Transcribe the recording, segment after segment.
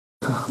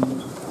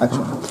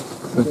Action.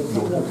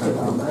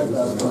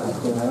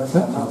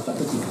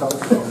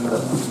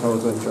 我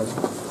坐你这儿。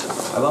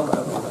来吧，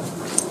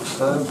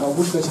我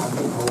不是个抢镜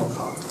头，我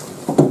靠！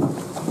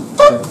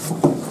对，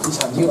你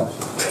抢镜了。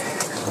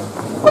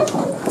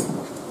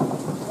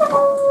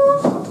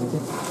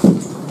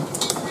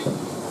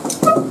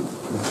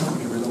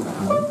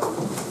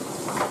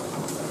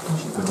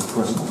突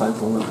然翻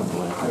风了很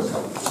多呀，还有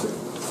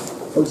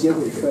都接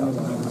回去了。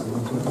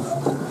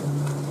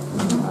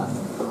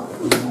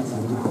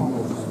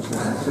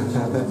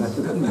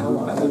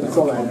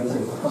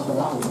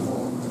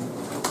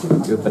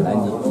就本来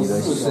你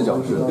的视角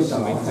是非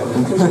常没开的，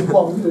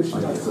光晕的视角，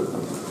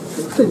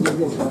瞬间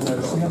变成了很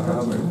重要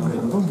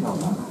的。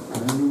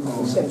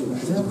限制的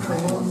时间不长，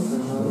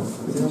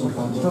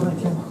说半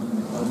天吧，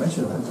没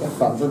事的。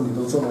反正你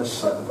都这么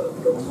想，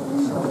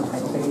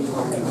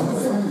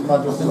那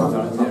就是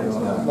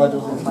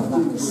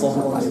收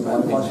获你白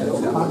花钱，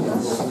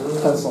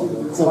太爽了。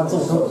这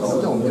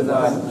我们现在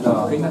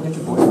可以看进去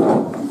不会。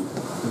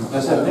I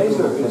said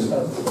Maser is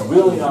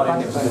really not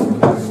interested in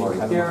category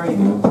theory.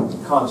 He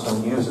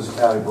constantly uses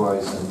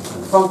categories and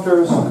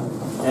functors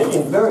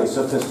in very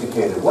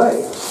sophisticated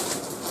ways,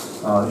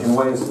 in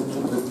ways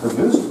that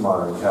produced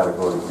modern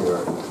category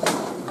theory.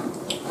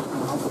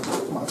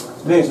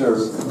 Maser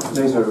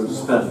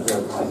spent,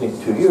 I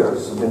think, 2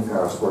 years in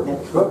Paris working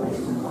with Scrutiny.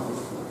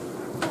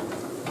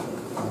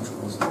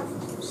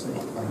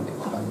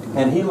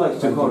 And he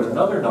likes to quote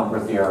another number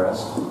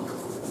theorist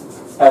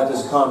at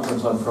this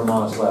conference on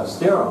Fermat's last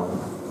theorem.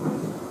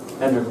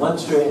 Hendrik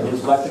Lenstra, in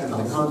his lecture to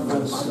the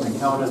conference,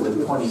 recounted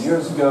that 20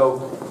 years ago,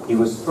 he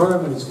was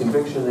firm in his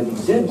conviction that he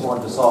did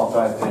want to solve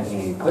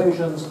Diophantine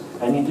equations,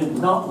 and he did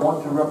not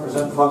want to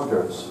represent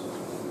functors.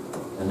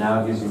 And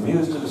now he's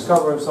amused to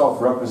discover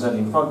himself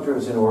representing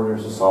functors in order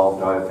to solve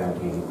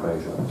Diophantine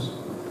equations.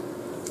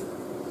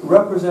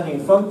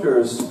 Representing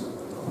functors,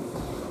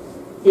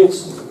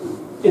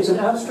 it's an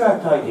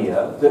abstract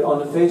idea that on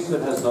the face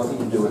of it has nothing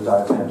to do with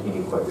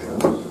Diophantine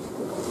equations,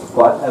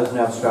 but as an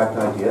abstract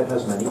idea it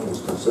has many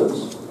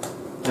instances,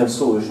 and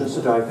solutions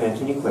to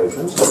Diophantine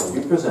equations can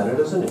be presented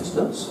as an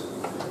instance.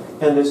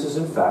 And this is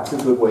in fact a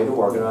good way to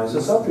organize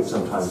a subject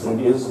sometimes, and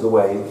it is the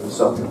way the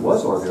subject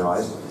was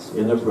organized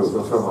in the proof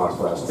of Fermat's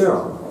last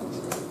theorem.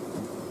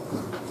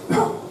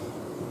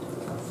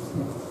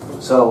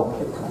 So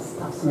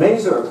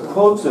Maser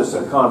quotes this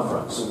at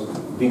conference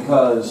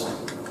because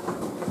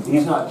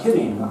he's not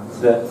kidding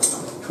that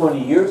 20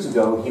 years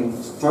ago he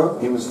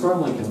was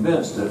firmly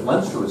convinced, that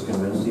Lenstra was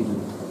convinced,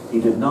 he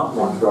did not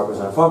want to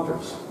represent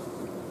functors.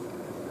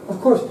 Of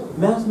course,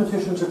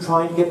 mathematicians are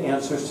trying to get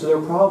answers to their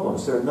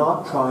problems. They're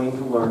not trying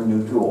to learn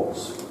new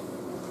tools.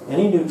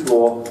 Any new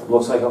tool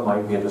looks like it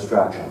might be a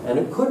distraction, and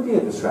it could be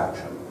a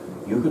distraction.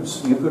 You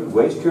could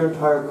waste your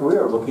entire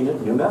career looking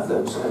at new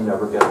methods and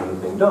never get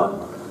anything done.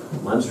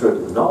 Lenstra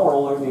did not want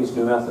to learn these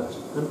new methods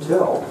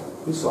until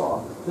he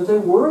saw that they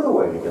were the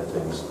way to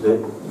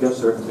get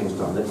certain things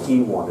done that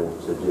he wanted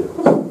to do.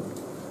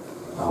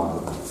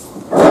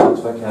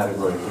 That's what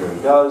category theory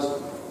does.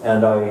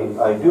 And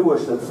I do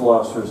wish that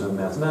philosophers of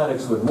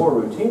mathematics would more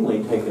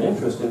routinely take an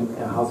interest in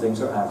how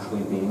things are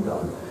actually being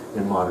done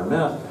in modern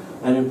math.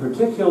 And in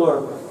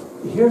particular,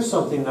 here's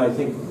something that I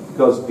think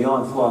goes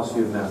beyond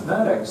philosophy of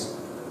mathematics.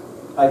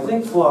 I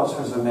think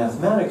philosophers of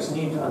mathematics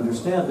need to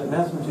understand that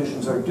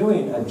mathematicians are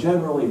doing a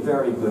generally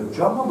very good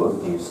job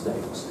of these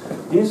things.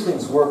 These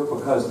things work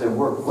because they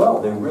work well.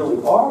 They really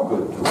are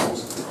good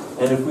tools.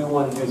 And if we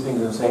want to do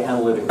things in, say,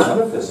 analytic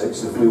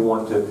metaphysics, if we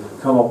want to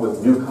come up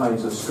with new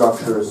kinds of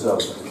structures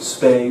of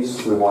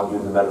space, we want to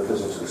do the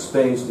metaphysics of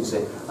space, we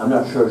say, I'm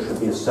not sure it should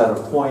be a set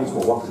of points,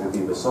 well, what could it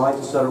be besides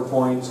a set of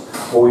points?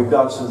 Or we've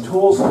got some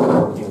tools that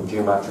are working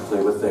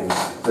geometrically with things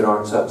that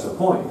aren't sets of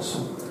points.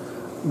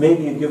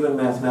 Maybe a given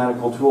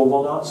mathematical tool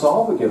will not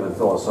solve a given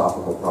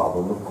philosophical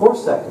problem. Of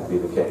course that could be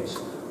the case.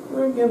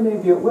 Or again,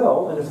 maybe it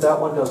will, and if that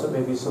one doesn't,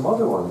 maybe some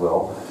other one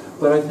will.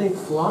 But I think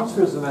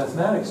philosophers of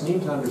mathematics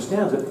need to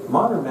understand that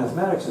modern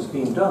mathematics is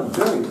being done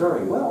very,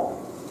 very well.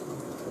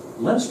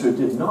 Lenstra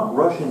did not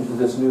rush into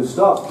this new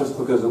stuff just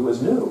because it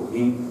was new.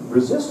 He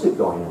resisted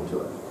going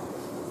into it.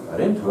 Got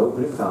into it,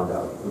 but he found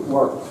out it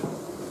worked.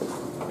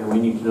 And we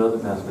need to know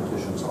that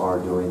mathematicians are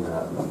doing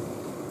that.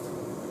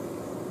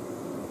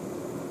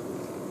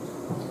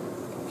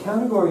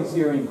 Category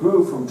theory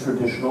grew from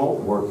traditional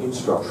working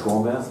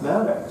structural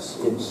mathematics.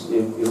 It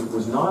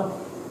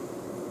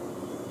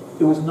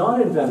was not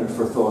invented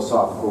for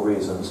philosophical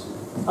reasons.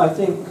 I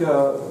think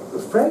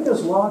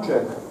Frege's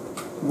logic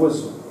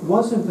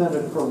was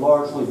invented for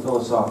largely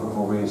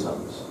philosophical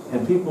reasons.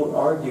 And people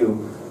argue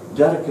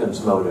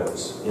Dedekind's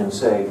motives in,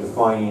 say,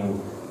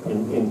 defining,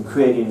 in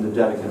creating the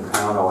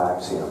Dedekind-Peano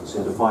axioms,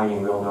 in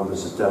defining real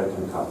numbers as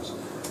Dedekind cups.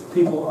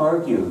 People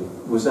argue,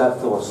 was that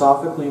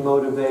philosophically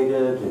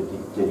motivated?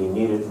 Did he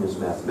need it in his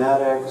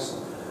mathematics?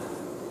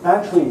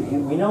 Actually,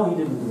 we know he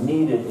didn't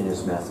need it in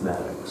his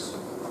mathematics.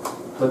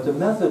 But the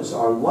methods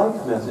are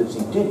like methods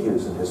he did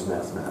use in his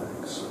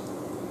mathematics.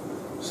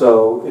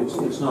 So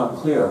it's not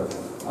clear.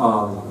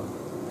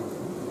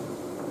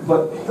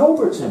 But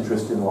Hilbert's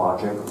interest in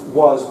logic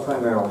was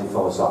primarily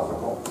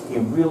philosophical. He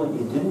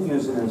didn't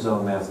use it in his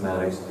own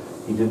mathematics.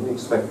 He didn't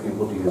expect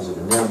people to use it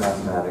in their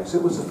mathematics.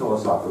 It was a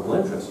philosophical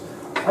interest.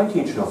 I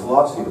teach in a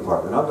philosophy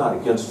department. I'm not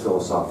against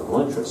philosophical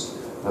interests,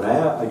 but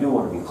I do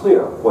want to be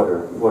clear what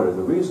are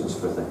the reasons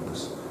for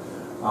things.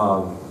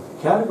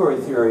 Category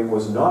theory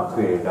was not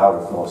created out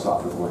of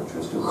philosophical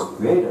interest. It was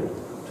created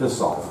to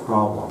solve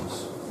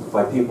problems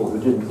by people who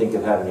didn't think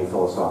it had any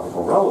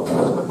philosophical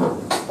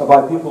relevance.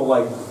 By people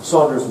like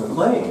Saunders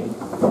MacLean.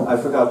 I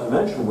forgot to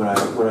mention when I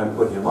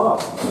put him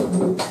up.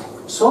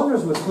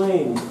 Saunders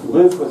MacLean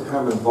lived with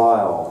Hermann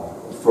Weyl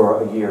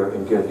for a year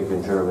in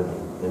Göttingen, Germany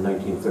in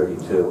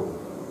 1932.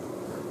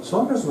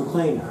 Saunders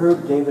MacLean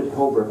heard David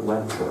Hilbert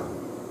lecture.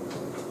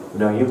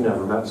 Now, you've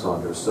never met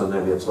Saunders, so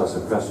maybe it's less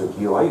impressive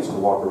to you. I used to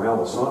walk around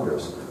with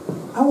Saunders.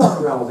 I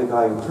walked around with a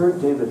guy who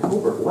heard David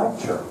Hilbert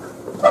lecture.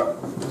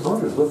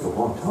 Saunders lived a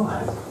long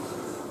time.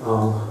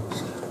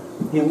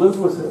 He lived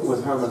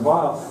with Hermann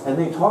Weyl, and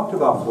they talked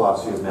about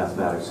philosophy of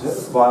mathematics.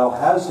 Weyl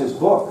has his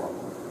book,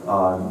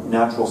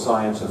 Natural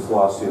Science and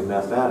Philosophy of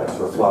Mathematics,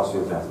 or Philosophy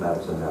of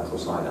Mathematics and Natural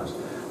Science.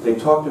 They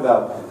talked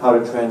about how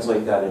to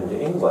translate that into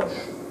English.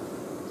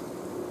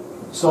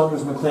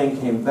 Saunders MacLean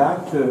came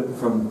back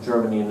from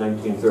Germany in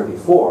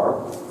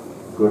 1934.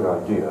 Good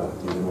idea.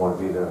 He didn't want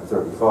to be there at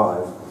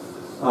 35.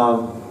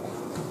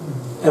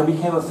 And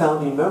became a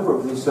founding member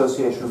of the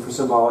Association for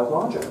Symbolic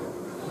Logic.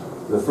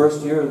 The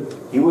first year,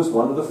 he was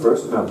one of the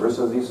first members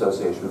of the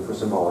Association for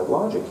Symbolic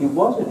Logic. He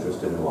was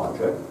interested in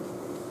logic,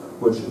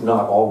 which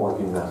not all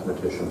working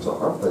mathematicians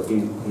are, but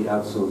he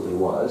absolutely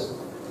was.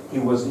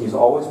 He's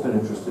always been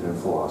interested in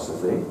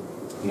philosophy.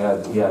 He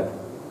had,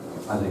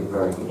 I think,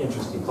 very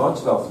interesting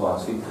thoughts about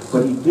philosophy,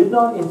 but he did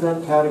not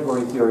invent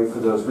category theory for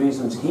those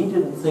reasons. He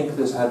didn't think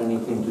this had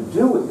anything to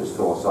do with his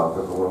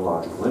philosophical or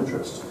logical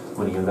interests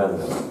when he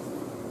invented it.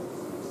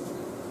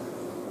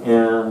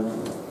 And,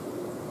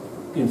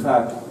 in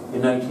fact,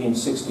 in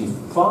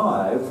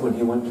 1965, when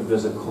he went to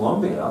visit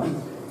Columbia,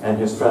 and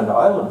his friend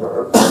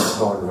Eilenberg,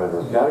 co-inventor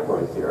of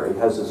category theory,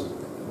 has his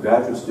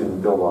graduate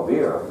student, Bill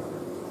LaVere.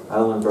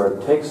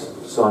 Eilenberg takes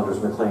Saunders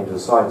MacLean to the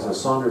side and says,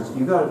 Saunders,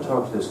 you got to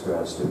talk to this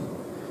grad student.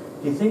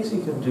 He thinks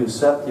he can do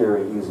set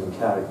theory using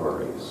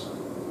categories.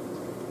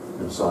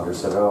 And Saunders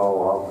said,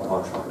 oh,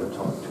 I'll try to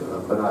talk to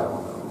him, but I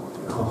don't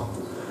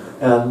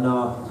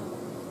know.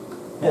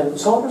 And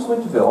Saunders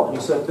went to Bill, and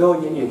he said, Bill,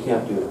 you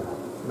can't do that.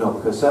 No,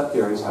 because set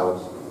theory is how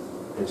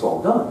it's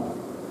all done.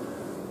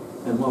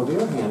 And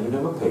LaVere handed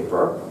him a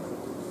paper,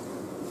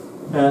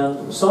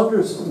 and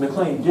Saunders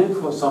MacLean did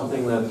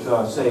something that,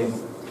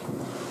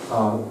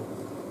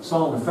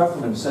 Solomon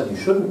Pfefferman said he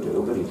shouldn't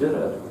do, but he did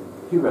it.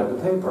 He read the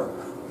paper.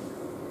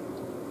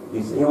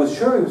 He was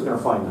sure he was going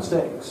to find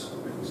mistakes.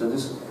 He said,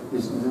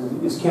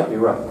 this can't be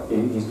right.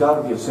 He's got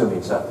to be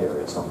assuming set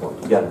theory at some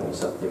point to get any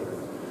set theory.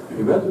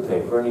 He read the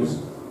paper, and he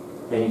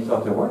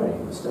thought there weren't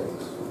any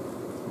mistakes.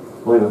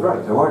 Well, he was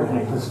right. There weren't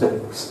any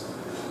mistakes.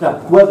 Now,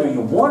 whether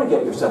you want to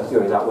get your set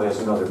theory that way is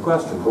another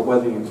question, but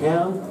whether you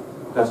can,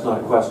 that's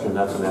not a question,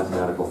 that's a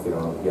mathematical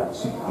theorem.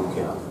 Yes, you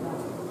can.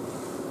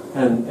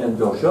 And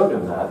Bill showed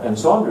him that, and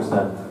Saunders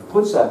then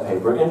puts that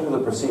paper into the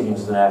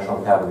Proceedings of the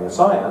National Academy of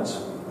Science,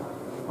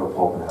 where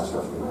Polkin has to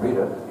read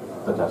it,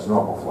 but that's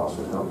normal.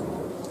 Philosophers don't read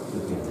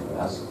it.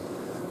 Yes.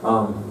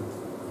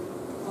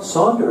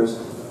 Saunders,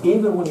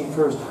 even when he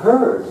first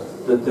heard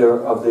that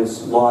of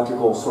this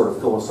logical sort of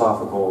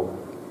philosophical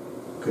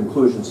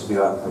conclusions to be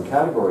out from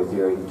category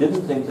theory,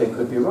 didn't think they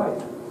could be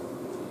right.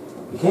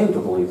 He came to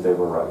believe they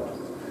were right.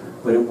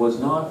 But it was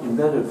not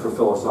invented for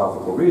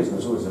philosophical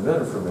reasons, it was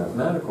invented for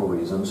mathematical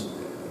reasons.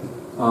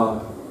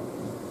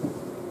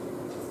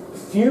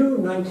 Few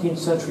 19th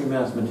century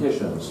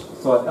mathematicians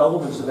thought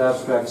elements of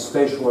abstract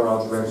spatial or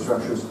algebraic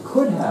structures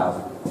could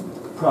have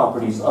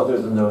properties other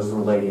than those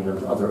relating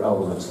to other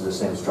elements of the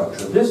same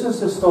structure. This is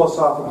this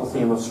philosophical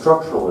theme of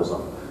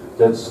structuralism.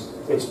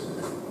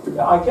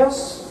 I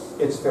guess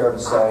it's fair to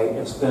say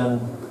it's been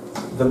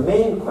the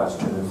main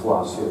question in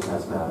philosophy of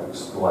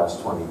mathematics the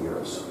last 20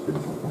 years.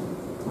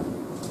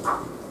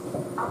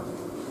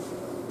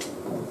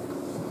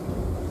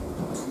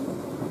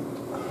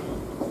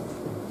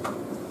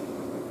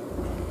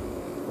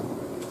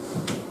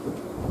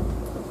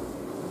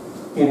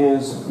 It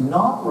is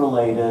not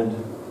related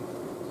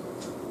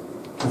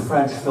to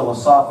French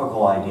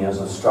philosophical ideas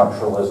of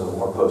structuralism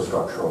or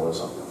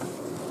post-structuralism.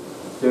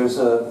 There's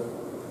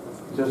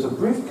a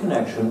brief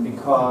connection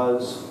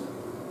because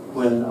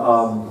when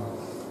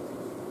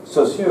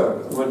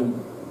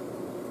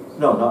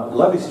when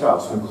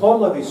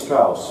Claude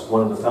Lévi-Strauss,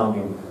 one of the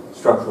founding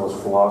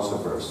structuralist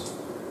philosophers,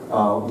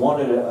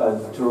 wanted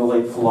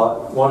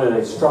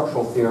a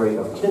structural theory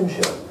of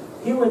kinship,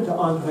 he went to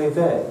André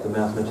Weil, the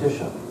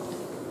mathematician,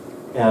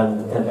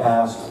 and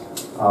asked,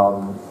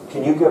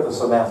 can you give us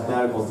a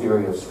mathematical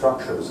theory of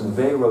structures? And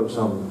Weil wrote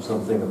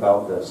something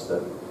about this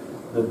that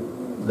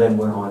then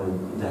went on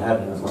and had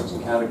an influence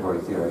in category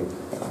theory.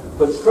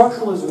 But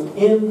structuralism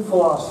in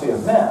philosophy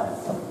of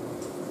math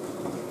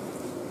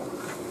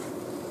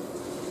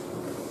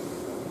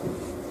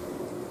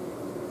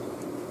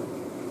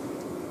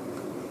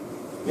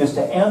is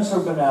to answer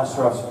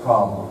Benacerraf's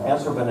problem.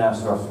 Answer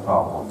Benacerraf's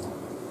problem.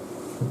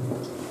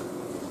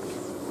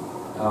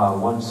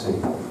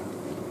 1C,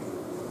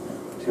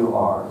 2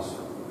 R's.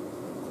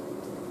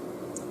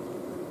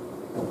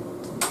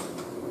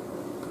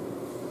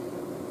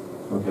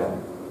 Okay.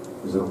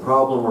 Is it a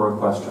problem or a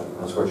question?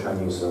 That's where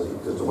Chinese says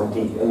it's a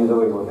wenti. Either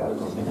way you look at it.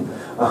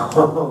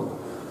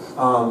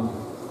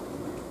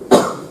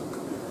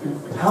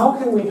 How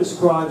can we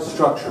describe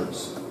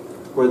structures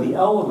where the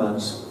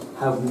elements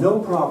have no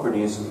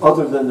properties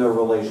other than their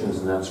relations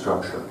in that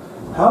structure?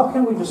 How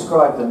can we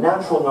describe the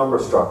natural number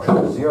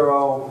structure,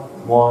 0,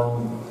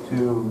 1,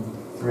 2,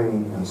 3,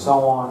 and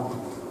so on,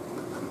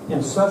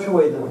 in such a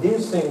way that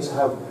these things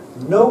have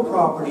no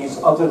properties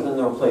other than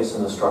their place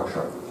in the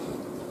structure?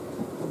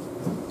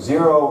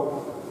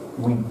 0,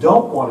 we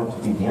don't want it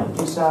to be the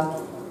empty set.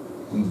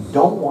 We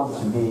don't want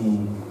to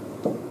be,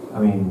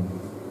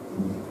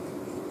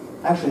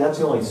 actually that's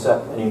the only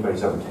set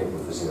anybody's ever taken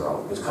for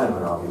 0. It's kind of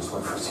an obvious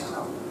one for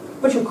 0.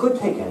 But you could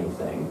take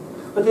anything,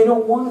 but they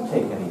don't want to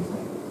take anything.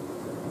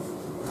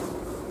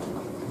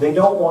 They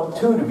don't want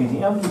 2 to be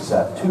the empty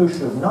set. 2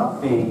 should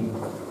not be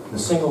the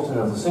singleton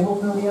of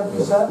the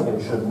empty set.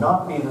 It should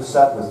not be the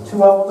set with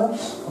 2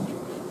 elements.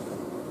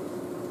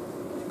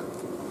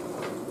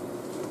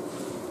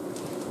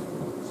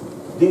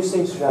 These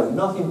things should have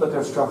nothing but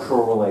their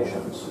structural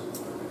relations.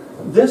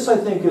 This, I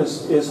think,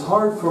 is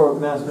hard for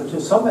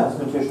some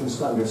mathematicians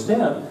to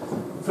understand,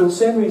 for the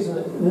same reason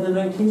that in the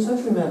 19th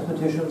century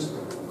mathematicians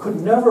could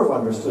never have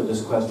understood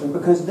this question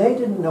because they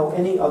didn't know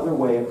any other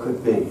way it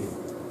could be.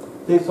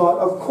 They thought,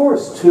 of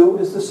course, 2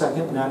 is the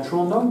second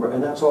natural number,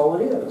 and that's all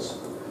it is.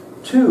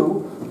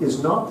 2 is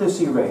not this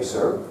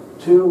eraser.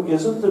 2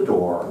 isn't the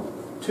door.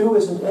 2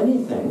 isn't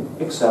anything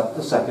except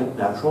the second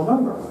natural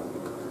number.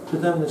 To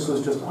them, this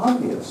was just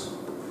obvious.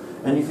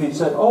 And if you'd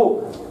said,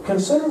 oh,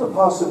 consider the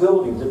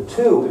possibility that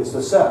 2 is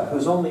the set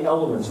whose only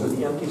elements are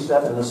the empty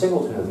set and the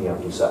singleton of the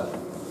empty set,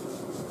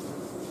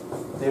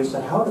 they would say,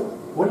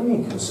 what do you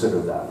mean consider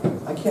that?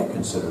 I can't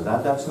consider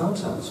that. That's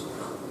nonsense.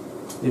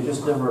 It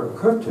just never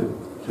occurred to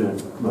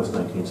most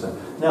 19th century.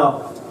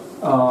 Now,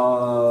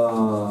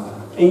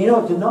 and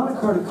it did not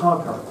occur to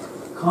Cantor.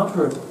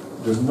 Cantor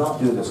does not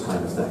do this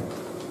kind of thing.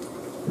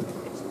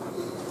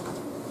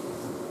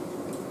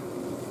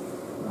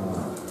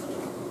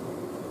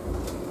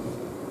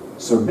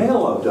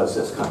 Zermelo does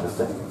this kind of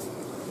thing.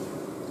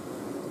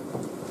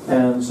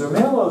 And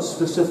Zermelo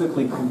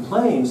specifically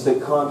complains that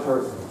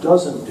Cantor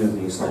doesn't do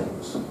these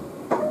things.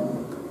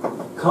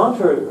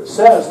 Cantor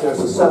says there's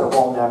a set of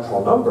all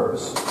natural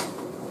numbers.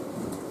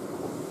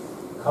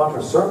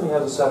 Cantor certainly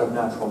has a set of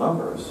natural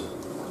numbers.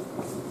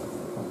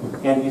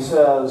 And he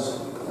says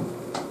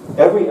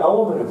every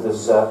element of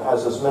this set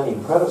has as many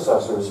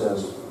predecessors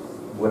as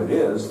what it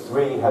is.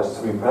 3 has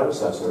 3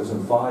 predecessors,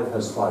 and 5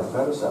 has 5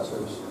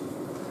 predecessors.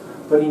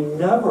 But he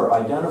never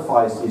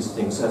identifies these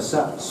things as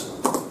sets.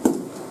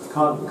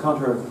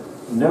 Cantor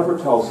never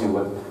tells you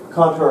what.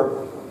 Cantor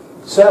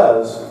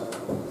says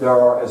there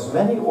are as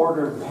many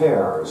ordered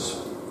pairs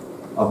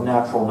of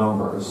natural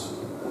numbers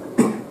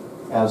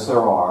as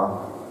there are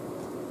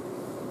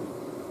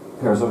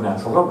pairs of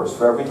natural numbers.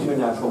 For every 2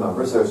 natural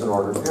numbers, there's an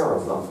ordered pair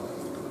of them.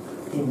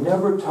 He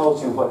never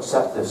tells you what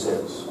set this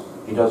is.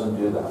 He doesn't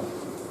do that.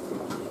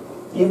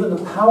 Even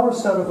the power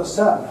set of a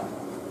set,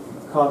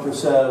 Cantor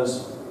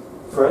says,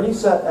 for any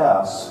set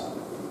S,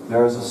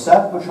 there is a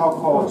set which I'll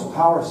call its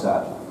power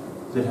set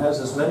that has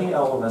as many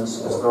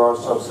elements as there are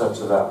subsets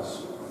of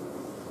S.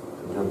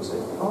 He doesn't say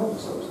all the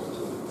subsets of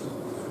S.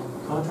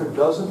 Cantor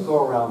doesn't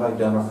go around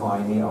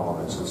identifying the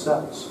elements of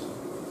sets.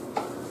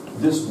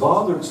 This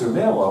bothered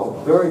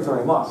Zermelo very,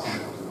 very much.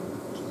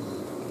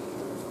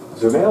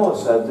 Zermelo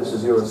said this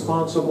is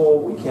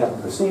irresponsible, we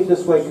can't proceed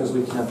this way because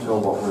we can't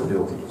tell what we're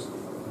doing.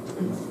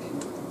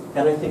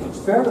 And I think it's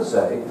fair to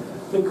say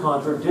that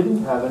Cantor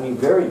didn't have any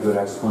very good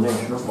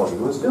explanation of what he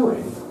was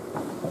doing.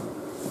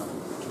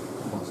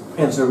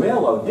 And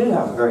Zermelo did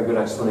have a very good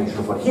explanation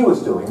of what he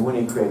was doing when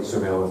he created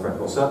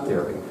Zermelo-Frenkel set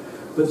theory.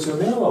 But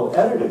Zermelo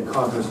edited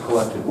Cantor's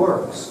collected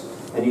works,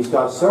 and he's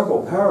got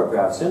several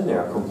paragraphs in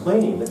there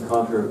complaining that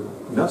Cantor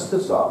messed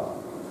this up,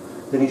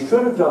 that he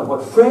should have done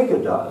what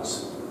Frege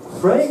does.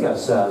 Frege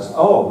says,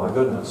 oh my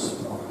goodness,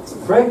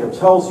 Frege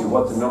tells you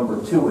what the number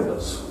 2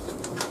 is.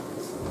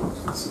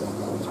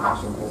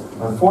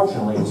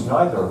 Unfortunately, it's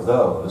neither of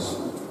those.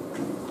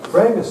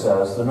 Frege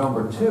says the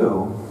number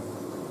 2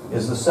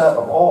 is the set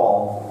of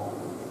all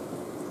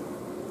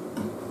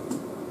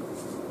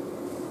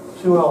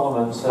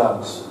 2-element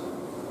sets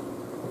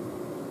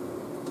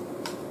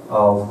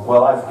of,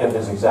 well, I forget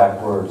his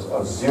exact words,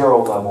 of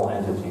 0-level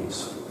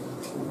entities.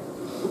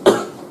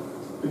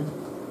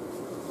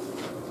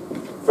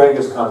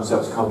 Frege's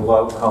concepts come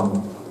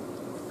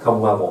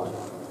leveled.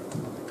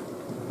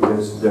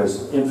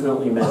 There's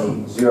infinitely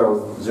many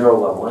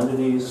zero-level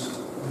entities.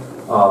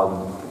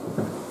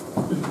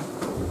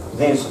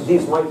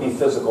 These might be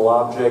physical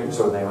objects,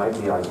 or they might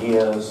be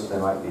ideas, they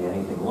might be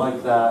anything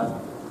like that.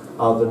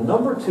 The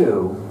number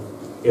 2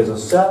 is a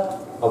set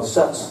of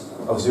sets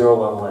of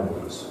 0-level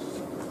entities.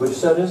 Which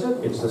set is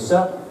it? It's the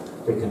set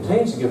that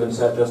contains a given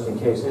set just in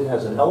case it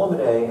has an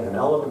element A and an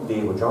element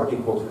B which aren't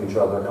equal to each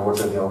other, and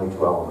which are the only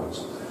two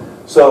elements.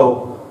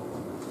 So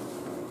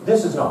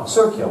this is not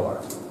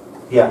circular.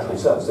 He actually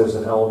says there's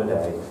an element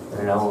A and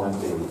an element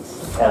B,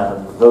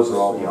 and those are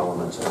all the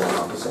elements, and they're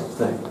not the same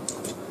thing.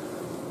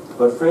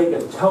 But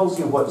Frege tells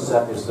you what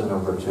set is the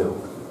number 2.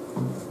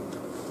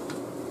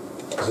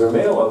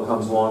 Zermelo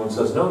comes along and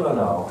says, no, no,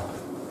 no,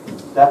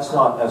 that's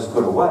not as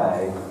good a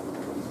way.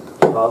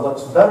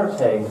 Let's better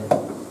take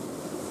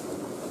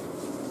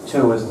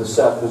 2 as the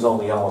set whose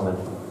only element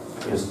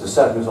is the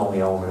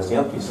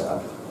empty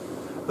set.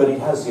 But he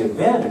has the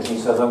advantage. He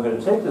says, I'm going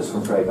to take this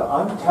from Frege.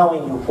 I'm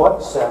telling you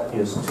what set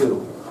is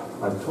 2.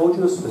 I've told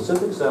you a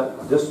specific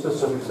set. This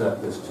specific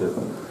set is 2.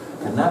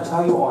 And that's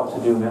how you ought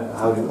to do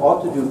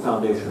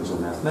foundations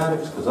of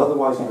mathematics, because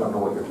otherwise you don't know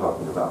what you're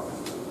talking about.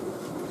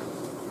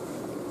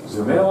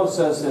 Zermelo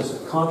says this.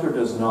 Cantor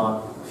does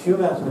not. Few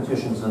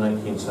mathematicians in the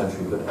 19th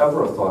century could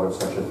ever have thought of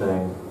such a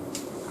thing.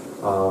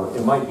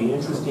 It might be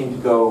interesting to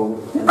go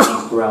and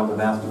ask around the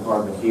math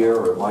department here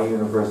or at my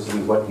university,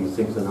 what do you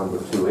think the number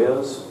 2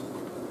 is?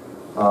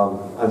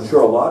 I'm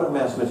sure a lot of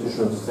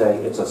mathematicians say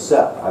it's a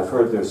set. I've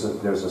heard there's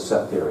a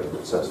set theory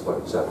that says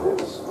what a set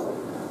is.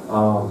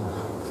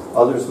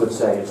 Others would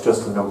say it's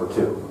just the number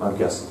 2. I'm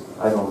guessing.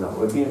 I don't know. It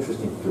would be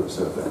interesting to do a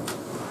survey.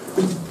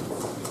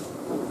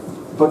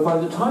 But by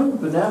the time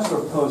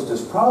Benacer posed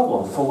this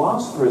problem,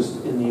 philosophers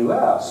in the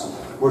US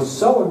were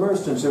so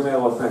immersed in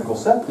Zermelo-Fraenkel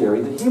set theory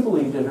that he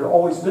believed it had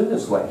always been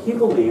this way. He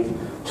believed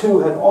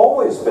 2 had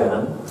always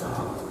been,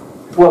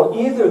 well,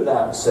 either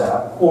that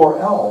set or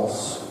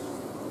else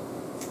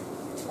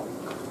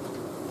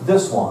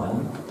this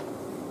one,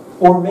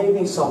 or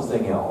maybe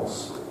something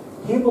else.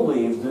 He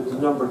believed that the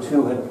number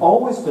 2 had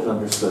always been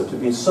understood to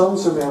be some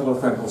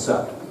Zermelo-Fraenkel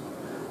set.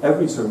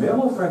 Every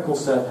Zermelo-Fraenkel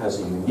set has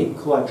a unique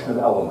collection of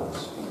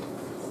elements.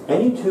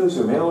 Any 2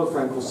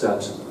 Zermelo-Fraenkel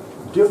sets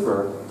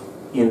differ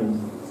in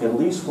at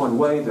least one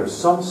way. There's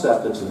some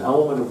set that's an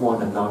element of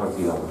one and none of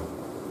the other.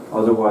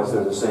 Otherwise,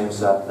 they're the same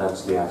set.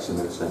 That's the axiom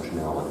of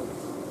extensionality.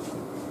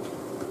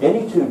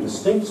 Any 2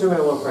 distinct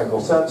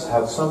Zermelo-Fraenkel sets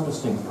have some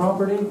distinct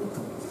property.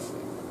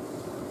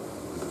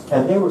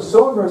 And they were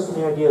so immersed in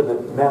the idea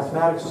that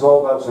mathematics is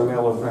all about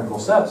Zermelo-Fraenkel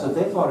sets that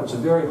they thought it's a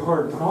very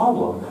hard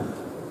problem.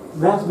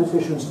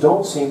 Mathematicians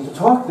don't seem to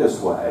talk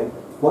this way.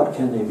 What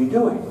can they be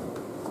doing?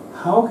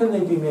 How can they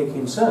be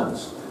making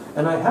sense?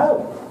 And I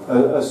had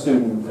a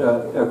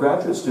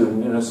graduate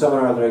student in a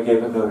seminar that I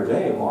gave at Notre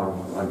Dame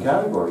on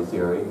category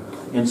theory,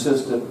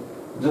 insist that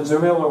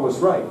Zermelo was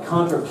right.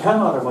 Cantor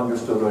cannot have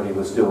understood what he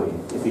was doing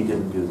if he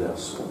didn't do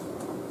this.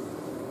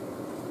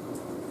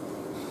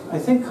 I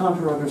think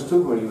Cantor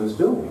understood what he was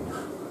doing.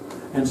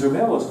 And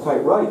Zermelo is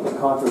quite right that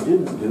Cantor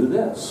didn't do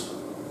this.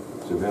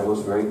 Zermelo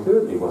is very clear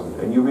that he wasn't.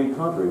 And you read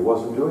Cantor, he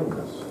wasn't doing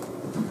this.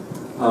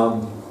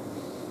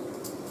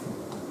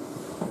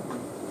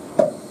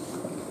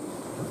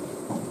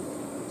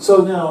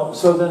 So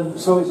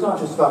it's not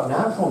just about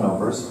natural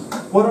numbers.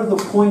 What are the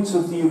points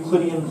of the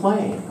Euclidean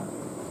plane?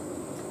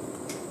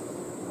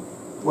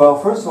 Well,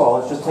 first of all,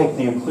 let's just take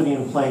the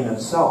Euclidean plane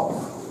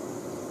itself.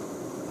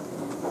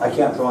 I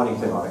can't draw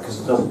anything on it because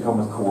it doesn't come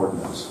with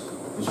coordinates.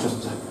 It's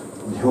just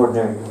the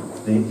ordinary,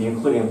 the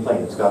Euclidean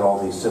plane. It's got all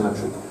these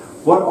symmetry.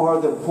 What are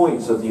the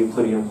points of the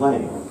Euclidean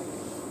plane?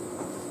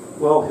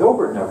 Well,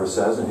 Hilbert never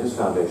says in his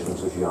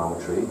Foundations of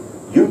Geometry.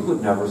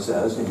 Euclid never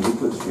says in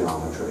Euclid's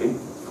geometry.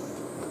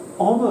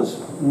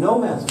 Almost no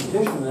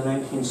mathematician in the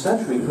 19th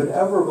century could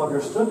ever have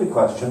understood the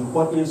question,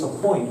 what is a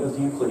point of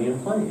the Euclidean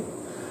plane?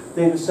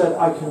 They'd have said,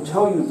 I can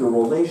tell you the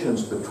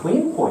relations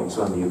between points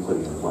on the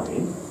Euclidean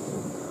plane.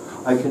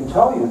 I can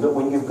tell you that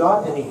when you've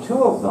got any 2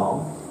 of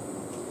them,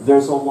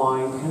 there's a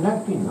line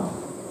connecting them.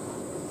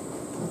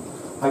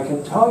 I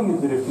can tell you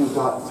that if you've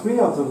got 3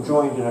 of them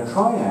joined in a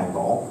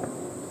triangle,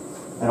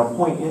 and a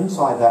point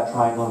inside that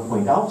triangle and a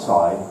point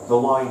outside, the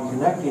line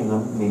connecting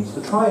them meets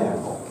the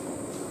triangle.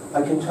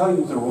 I can tell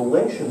you the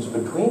relations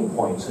between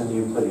points in the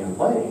Euclidean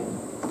plane.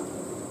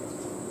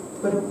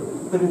 But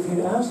if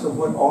you ask them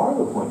what are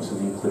the points of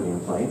the Euclidean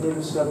plane, they'd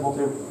have said, well,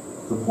 they're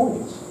the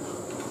points.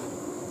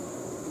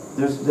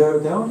 There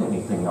aren't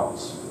anything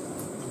else.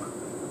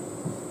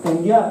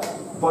 And yet,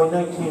 by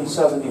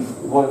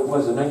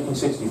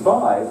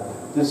 1965,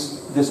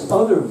 this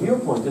other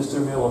viewpoint, this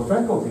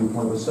Zermelo-Fraenkel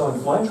viewpoint, was so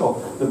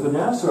influential that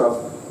Benacer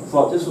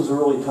thought this was a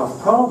really tough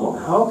problem.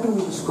 How can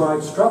we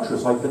describe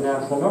structures like the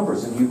natural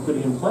numbers in the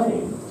Euclidean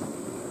plane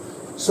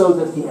so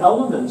that the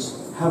elements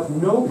have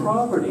no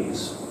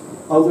properties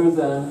other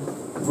than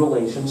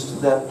relations to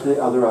the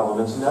other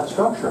elements in that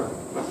structure?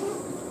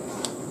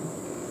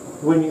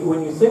 When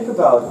you think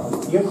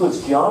about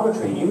Euclid's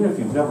geometry, even if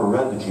you've never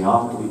read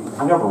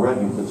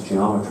Euclid's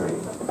geometry,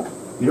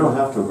 you don't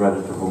have to have read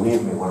it to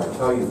believe me when I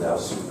tell you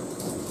this.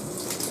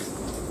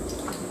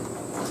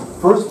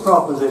 First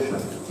proposition,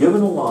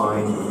 given a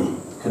line,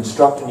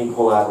 construct an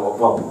equilateral,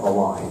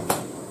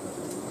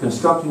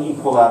 construct an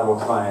equilateral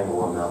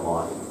triangle on that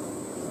line.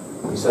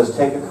 He says,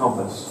 take a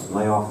compass,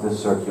 lay off this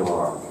circular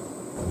arc.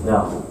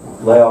 Now,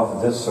 lay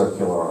off this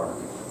circular arc.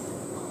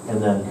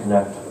 and then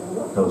connect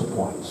those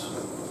points.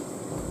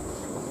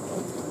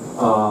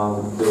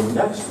 The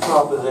next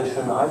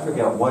proposition, I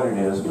forget what it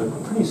is, but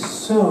pretty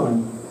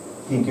soon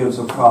he gives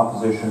a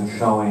proposition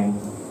showing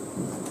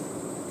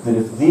that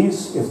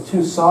if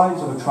two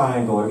sides of a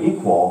triangle are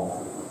equal,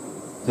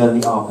 then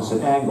the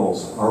opposite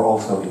angles are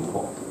also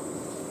equal.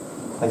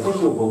 I think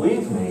you'll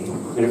believe me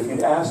that if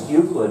you'd asked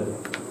Euclid,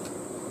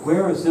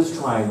 where is this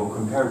triangle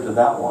compared to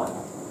that one?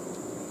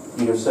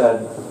 He'd have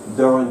said,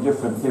 they're in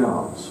different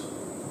theorems.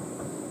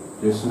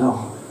 There's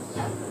no...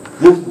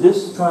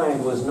 This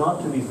triangle is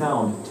not to be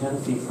found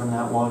 10 feet from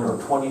that one or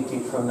 20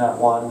 feet from that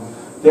one.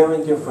 They're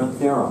in different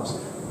theorems.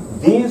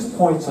 These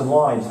points and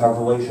lines have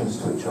relations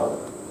to each other.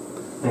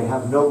 They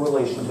have no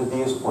relation to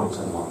these points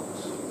and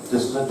lines.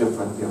 This is a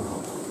different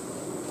theorem.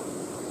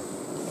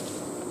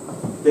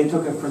 They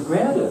took it for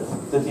granted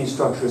that these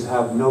structures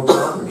have no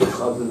properties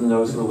other than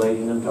those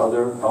relating them to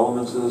other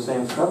elements of the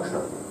same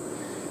structure.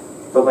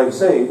 But like I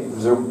say,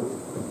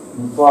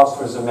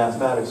 philosophers of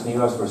mathematics in the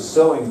U.S. were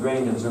so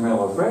ingrained in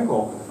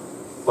Zermelo-Fraenkel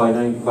by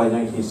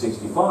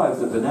 1965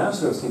 that the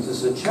NASA thinks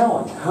this is a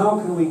challenge. How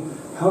can we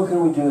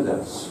do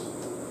this?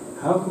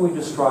 How can we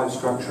describe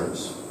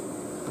structures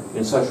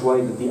in such a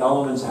way that the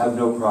elements have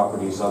no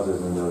properties other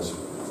than those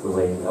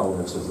relating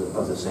elements of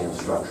the same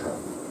structure?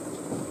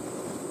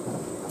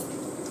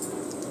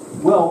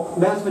 Well,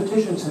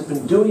 mathematicians have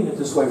been doing it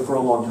this way for a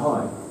long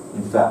time,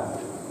 in fact.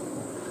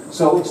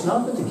 So it's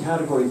not that the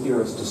category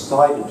theorists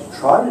decided to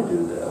try to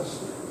do this.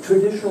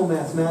 Traditional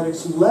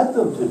mathematics led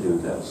them to do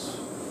this,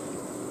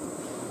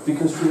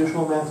 because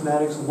traditional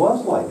mathematics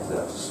was like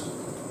this.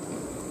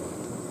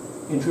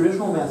 In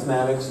traditional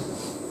mathematics,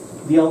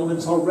 the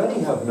elements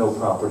already have no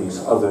properties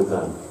other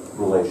than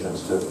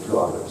relations to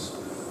others.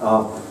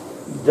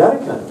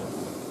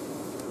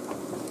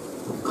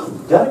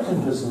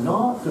 Dedekind does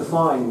not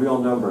define real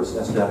numbers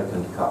as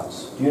Dedekind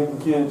cuts.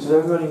 Does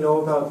everybody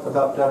know about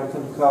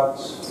Dedekind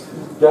cuts?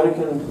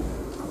 Dedekind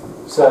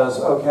says,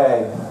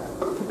 okay,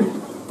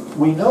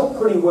 we know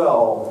pretty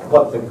well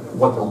what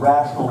the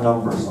rational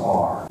numbers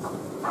are.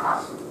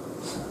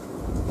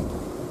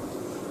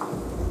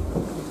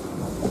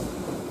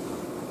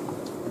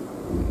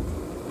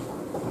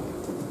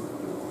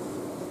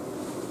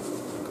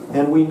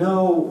 And we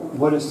know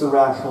what is the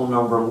rational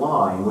number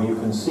line. Well, you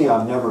can see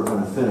I'm never going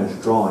to finish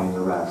drawing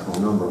the rational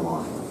number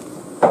line.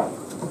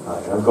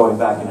 I'm going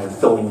back and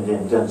filling it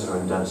in denser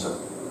and denser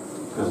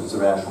because it's the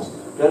rationals.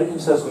 Dedekind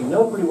says we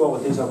know pretty well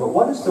what these are, but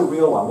what is the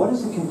real line? What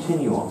is the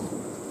continuum?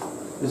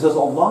 He says a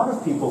lot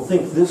of people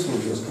think this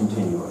is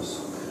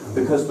continuous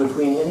because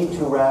between any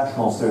two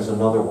rationals there's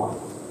another one.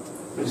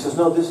 But he says,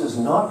 no, this is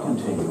not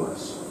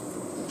continuous.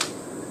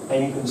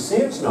 And you can see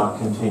it's not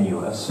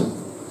continuous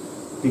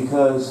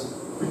because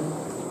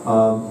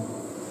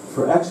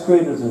for x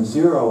greater than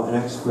 0 and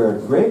x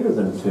squared greater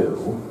than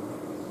 2,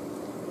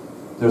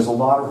 there's a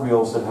lot of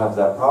reals that have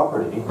that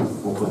property.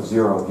 We'll put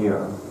 0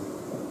 here.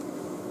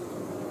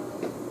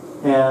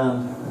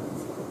 And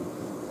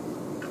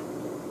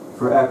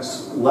for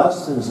x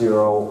less than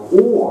 0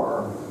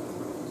 or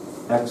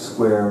x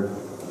squared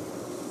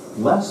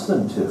less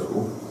than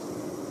 2,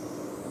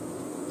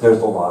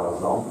 there's a lot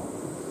of them.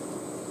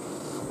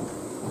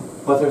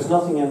 But there's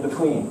nothing in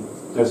between.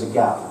 There's a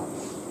gap.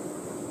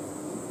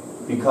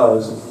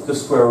 Because the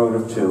square root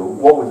of 2,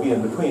 what would be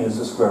in between is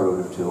the square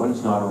root of 2, and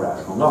it's not a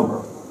rational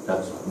number.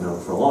 That's known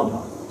for a long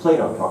time.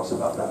 Plato talks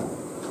about that.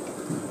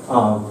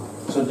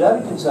 So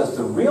Dedekind says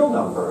the real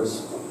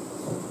numbers,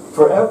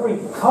 for every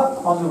cut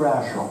on the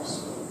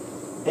rationals,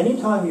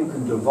 anytime you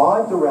can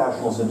divide the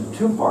rationals into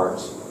two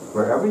parts,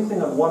 where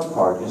everything on one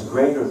part is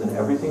greater than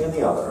everything in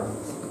the other,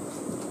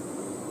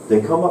 they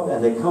come up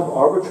and they come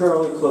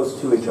arbitrarily close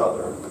to each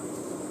other,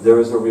 there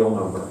is a real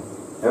number.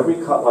 Every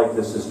cut like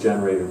this is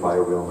generated by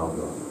a real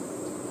number.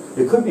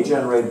 It could be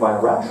generated by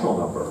a rational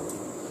number,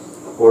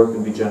 or it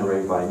can be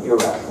generated by an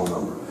irrational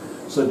number.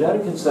 So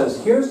Dedekind says,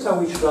 here's how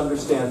we should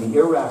understand the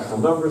irrational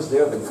numbers.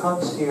 They're the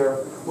cuts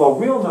here. Well,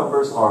 real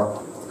numbers are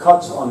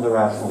cuts on the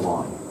rational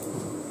line.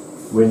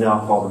 We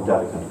now call them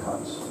Dedekind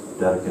cuts.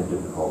 Dedekind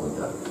didn't call them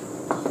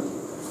Dedekind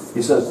cuts.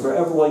 He says, for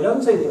every, well, he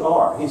doesn't say they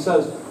are. He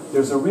says,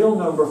 there's a real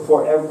number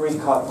for every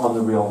cut on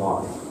the real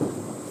line.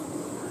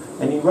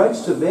 And he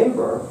writes to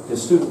Weber,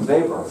 his student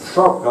Weber,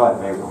 sharp guy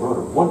Weber, wrote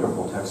a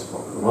wonderful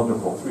textbook, a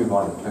wonderful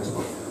 3-volume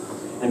textbook.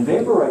 And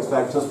Weber writes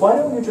back and says, why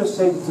don't you just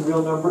say that the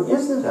real number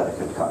is the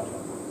Dedekind cut?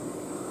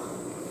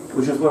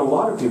 Which is what a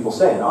lot of people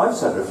say, and I've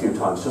said it a few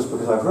times just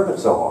because I've heard it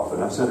so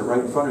often. I've said it right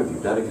in front of you.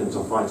 Dedekind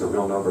finds a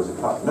real number as a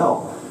cut.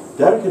 No.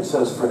 Dedekind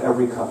says for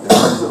every cut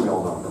there is a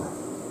real number.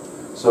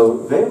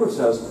 So Weber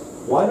says,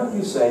 why don't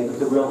you say that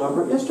the real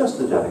number is just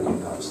the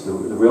Dedekind cuts? The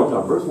real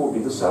numbers will be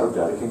the set of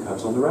Dedekind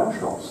cuts on the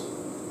rationals.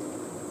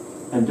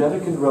 And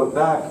Dedekind wrote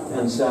back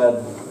and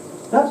said,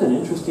 that's an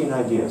interesting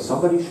idea.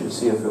 Somebody should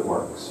see if it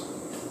works.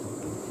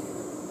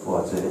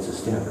 Well, it's a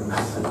standard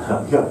method.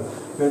 Yeah.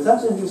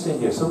 That's an interesting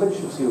idea. Somebody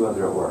should see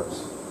whether it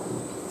works.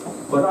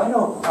 But I'm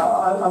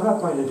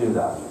not going to do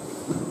that.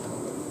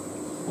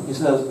 He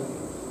says,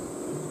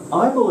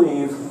 I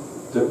believe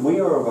that we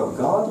are of a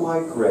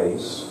godlike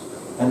race,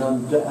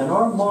 And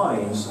our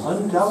minds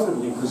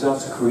undoubtedly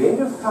possess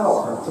creative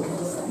power,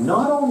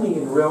 not only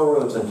in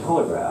railroads and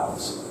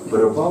telegraphs, but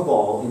above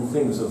all in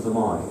things of the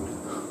mind.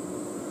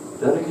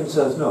 Dedekind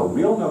says, no,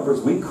 real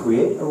numbers, we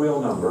create a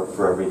real number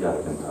for every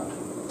Dedekind cut.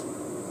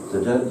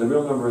 The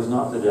real number is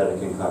not the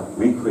Dedekind cut,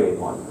 we create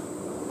one.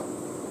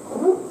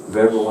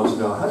 Weber wants to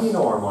know, how do you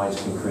know our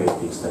minds can create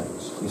these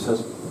things? He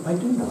says, I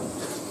do know.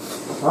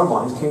 Our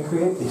minds can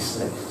create these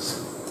things.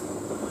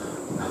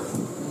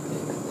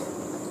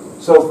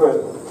 So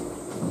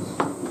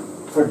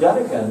for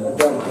Dedekind, a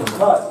Dedekind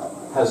cut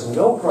has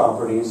no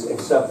properties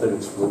except that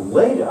it's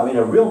related. I mean,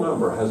 a real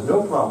number has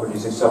no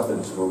properties except that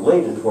it's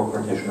related to a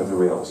partition of the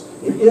reals.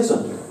 It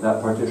isn't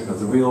that partition of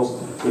the reals.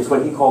 It's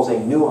what he calls a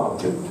new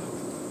object.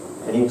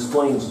 And he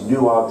explains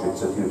new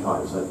objects a few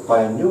times.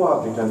 By a new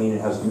object, I mean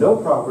it has no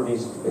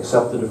properties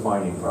except the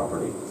defining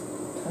property.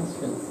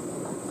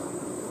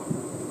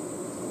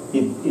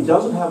 It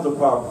doesn't have the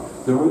property.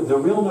 The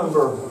real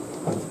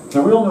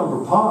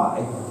number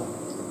pi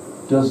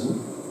does.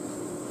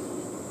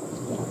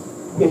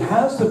 It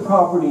has the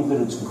property that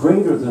it's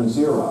greater than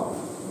 0.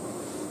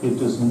 It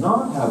does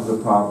not have the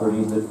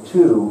property that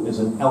 2 is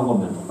an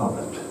element of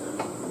it.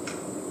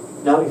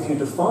 Now, if you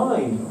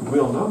define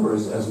real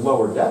numbers as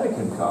lower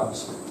Dedekind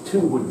cuts, 2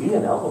 would be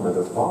an element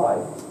of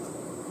pi.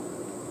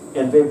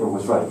 And Weber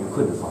was right, you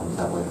could define it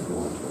that way if you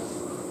wanted to.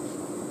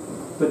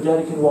 But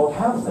Dedekind won't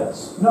have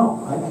this.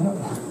 No, I don't.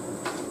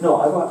 No,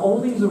 I want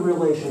only the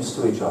relations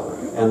to each other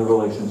and the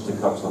relations to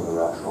cuts on the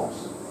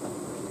rationals.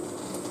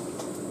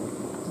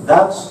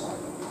 That's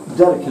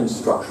Dedekind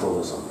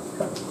structuralism.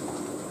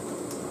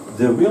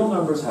 The real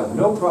numbers have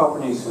no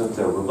properties except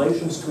their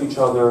relations to each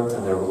other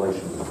and their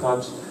relations to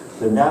cuts.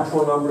 The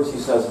natural numbers, he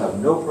says, have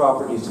no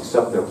properties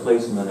except their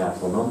place in the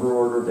natural number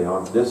order. They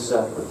aren't this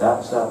set or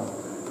that set.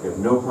 They have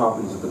no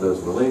properties for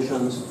those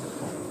relations.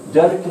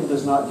 Dedekind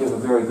does not give a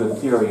very good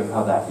theory of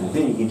how that can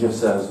be. He just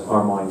says,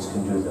 our minds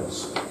can do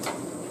this.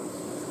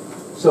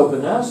 So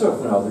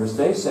Benacerraf and others,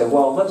 they say,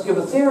 well, let's give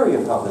a theory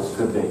of how this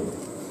could be.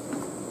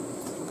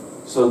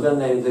 So then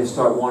they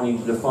start wanting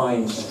to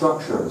define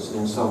structures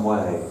in some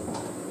way.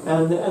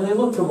 And they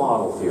look to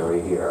model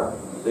theory here.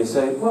 They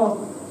say,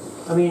 well,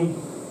 I mean,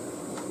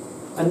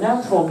 a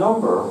natural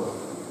number,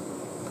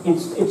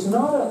 it's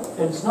not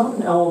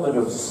an element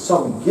of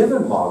some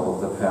given model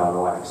of the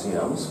Peano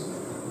axioms,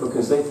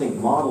 because they think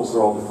models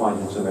are all defined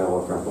in some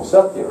Euler-Frenkel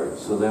set theory,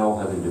 so they all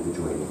have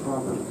individuating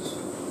properties.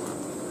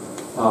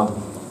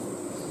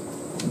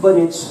 But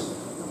it's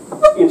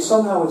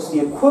somehow it's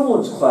the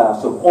equivalence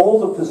class of all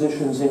the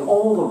positions in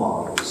all the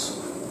models.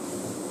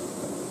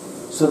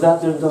 So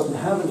that then doesn't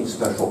have any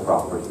special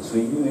properties.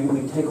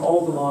 We take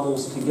all the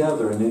models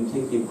together and we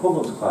take the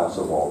equivalence class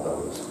of all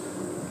those.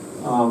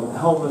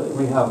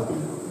 We have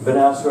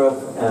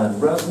Benacerraf and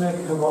Resnick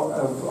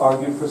have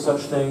argued for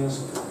such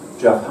things.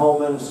 Jeff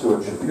Hellman,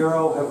 Stuart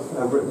Shapiro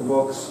have written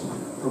books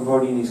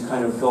promoting these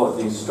kind of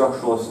these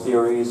structuralist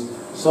theories.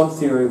 Some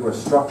theory where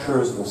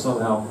structures will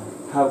somehow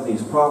have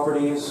these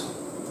properties.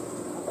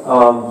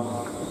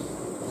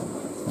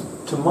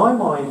 To my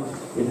mind,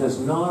 it has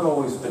not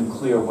always been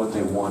clear what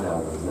they want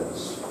out of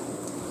this.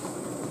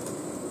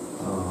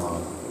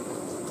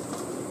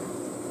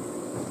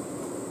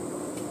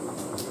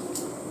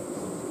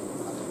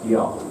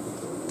 Yeah.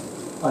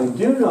 I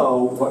do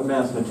know what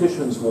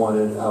mathematicians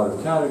wanted out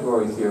of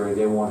category theory.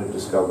 They wanted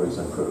discoveries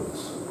and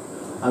proofs.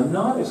 I'm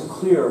not as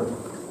clear.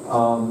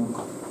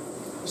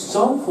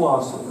 Some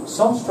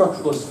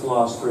structuralist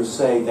philosophers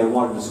say they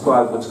want to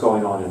describe what's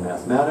going on in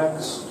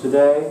mathematics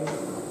today.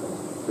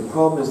 The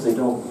problem is they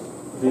don't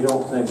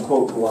then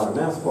quote a lot of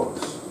math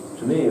books.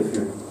 To me, if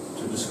you're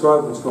to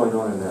describe what's going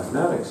on in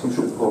mathematics, you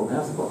should quote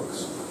math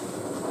books.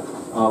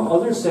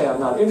 Others say I'm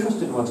not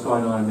interested in what's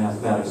going on in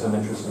mathematics. I'm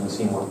interested in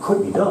seeing what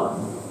could be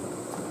done.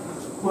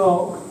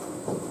 Well,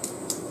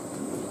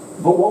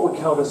 but what would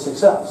count as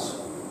success?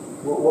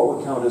 What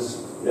would count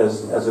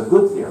as a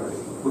good theory?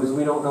 Because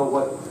we don't know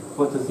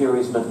what the theory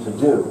is meant to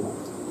do.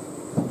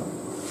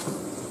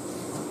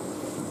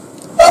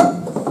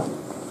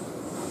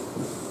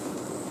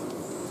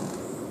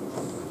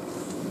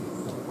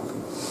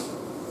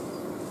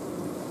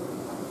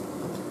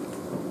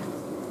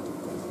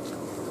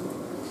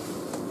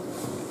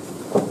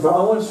 Now,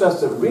 I want to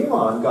stress that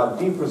Riemann got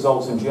deep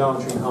results in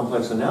geometry and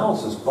complex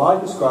analysis by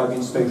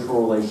describing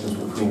spatial relations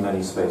between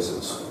many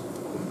spaces.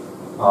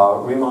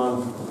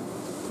 Riemann,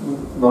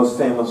 most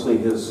famously,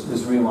 his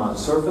Riemann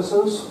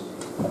surfaces.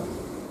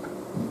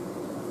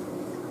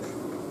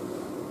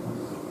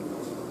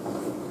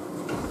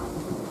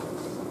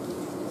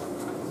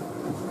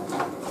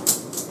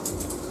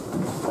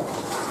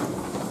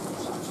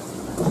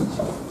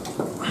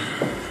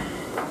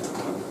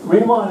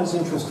 Riemann is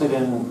interested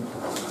in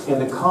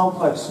the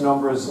complex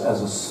numbers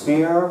as a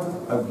sphere.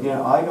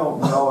 Again, I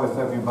don't know if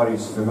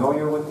everybody's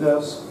familiar with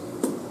this.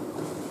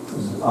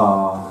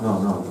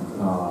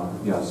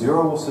 Yeah,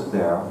 0 will sit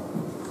there.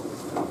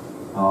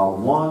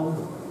 1.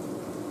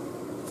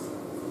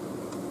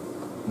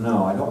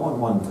 No, I don't want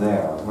 1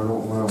 there. Where do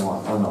I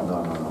want? Oh, no.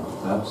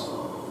 That's.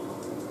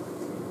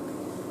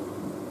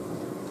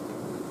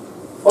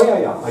 Oh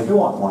yeah, I do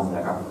want one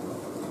there.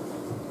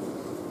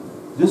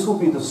 This will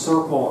be the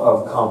circle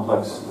of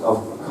complex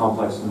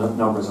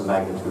numbers of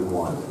magnitude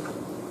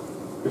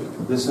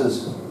 1.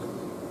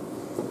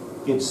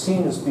 It's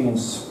seen as being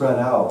spread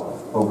out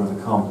over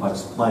the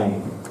complex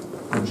plane,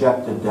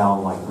 projected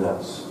down like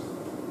this.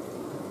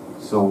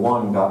 So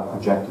 1 got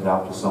projected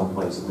out to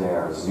someplace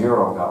there.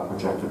 0 got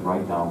projected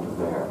right down to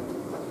there.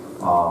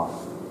 Well,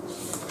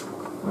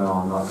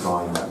 I'm not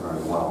drawing that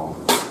very well.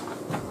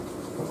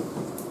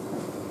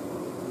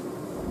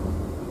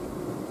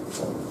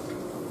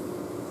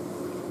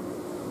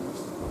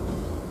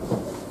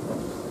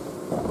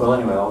 Well,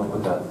 anyway, I'll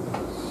put that.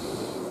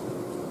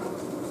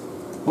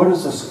 What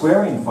is the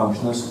squaring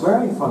function? The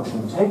squaring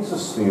function takes a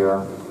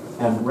sphere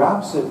and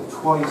wraps it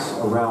twice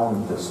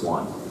around this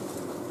one.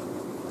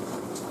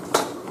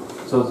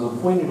 So the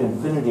point at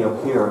infinity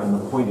up here and the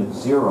point at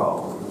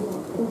 0,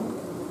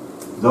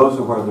 those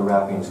are where the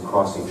wrappings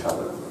cross each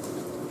other.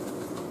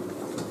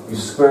 You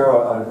square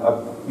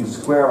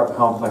a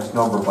complex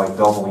number by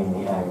doubling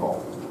the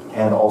angle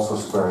and also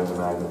squaring the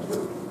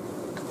magnitude.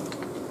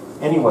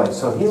 Anyway,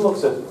 so he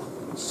looks at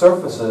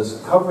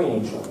surfaces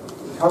covering each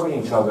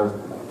other.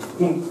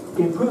 He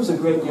improves a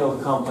great deal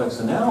of complex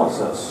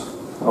analysis.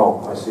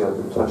 Oh, I see I've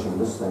been touching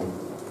this thing.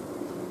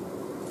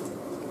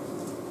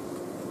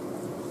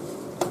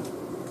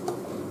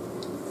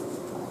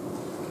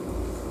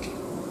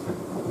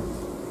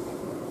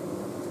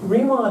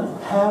 Riemann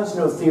has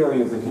no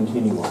theory of the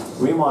continuum.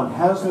 Riemann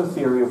has no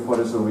theory of what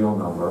is a real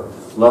number,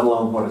 let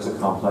alone what is a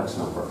complex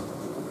number.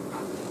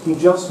 He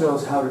just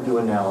knows how to do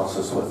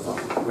analysis with them.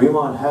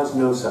 Riemann has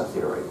no set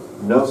theory,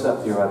 no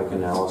set theoretic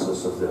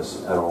analysis of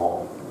this at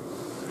all.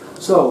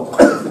 So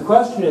the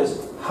question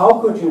is,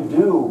 how could you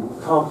do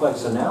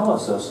complex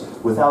analysis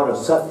without a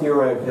set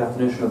theoretic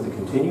definition of the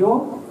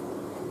continuum?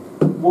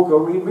 We'll go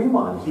read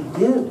Riemann. He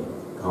did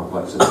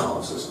complex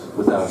analysis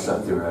without a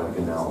set theoretic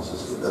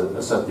analysis,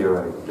 a set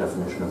theoretic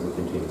definition of the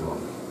continuum.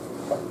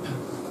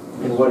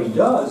 And what he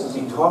does is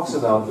he talks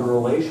about the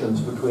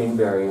relations between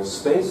various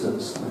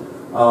spaces.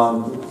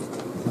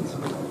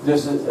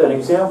 There's an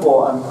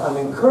example. I'm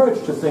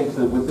encouraged to think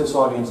that with this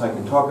audience I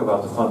can talk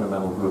about the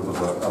fundamental group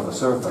of a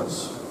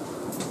surface.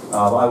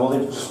 I will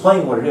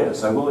explain what it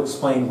is. I will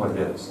explain what it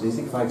is. Do you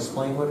think if I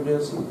explain what it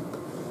is?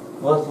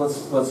 Well,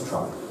 let's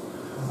try.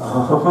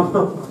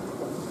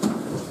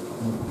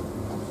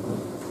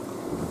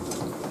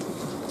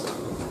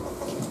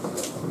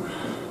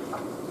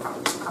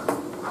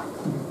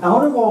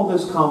 Out of all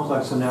this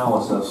complex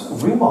analysis,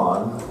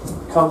 Riemann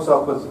comes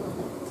up with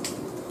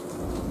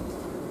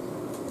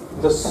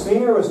the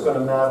sphere is going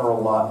to matter a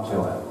lot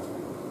to him.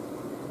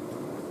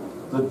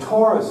 The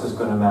torus is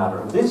going to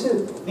matter. These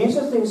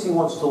are things he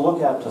wants to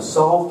look at to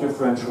solve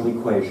differential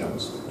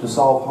equations, to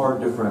solve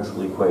hard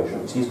differential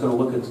equations. He's going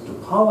to look at the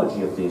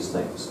topology of these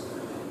things.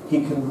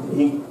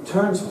 He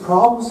turns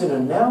problems in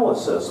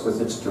analysis with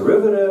its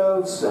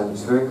derivatives and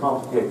its very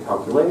complicated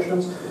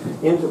calculations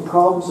into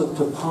problems of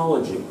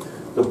topology.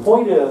 The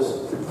point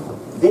is,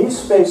 these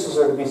spaces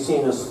are to be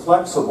seen as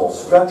flexible,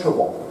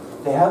 stretchable.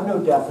 They have no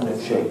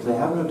definite shape. They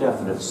have no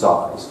definite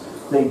size.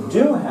 They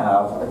do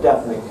have a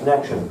definite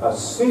connection. A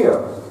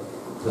sphere,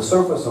 the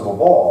surface of a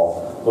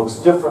ball, looks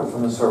different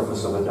from the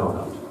surface of a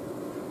donut.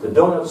 The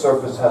donut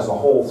surface has a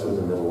hole through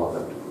the middle of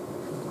it.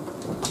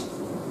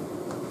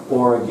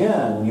 Or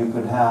again, you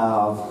could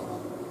have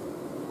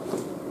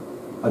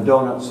a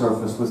donut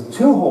surface with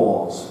 2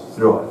 holes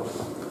through it.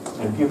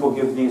 And people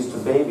give these to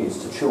babies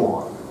to chew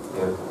on.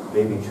 They're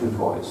baby chew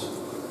toys.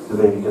 The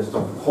baby gets to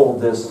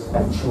hold this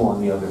and chew on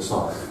the other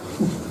side.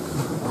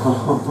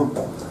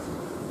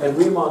 And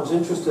Riemann's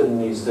interested in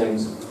these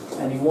things,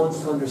 and he wants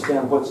to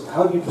understand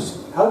how do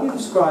you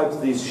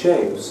describe these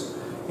shapes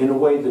in a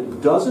way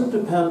that doesn't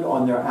depend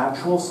on their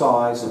actual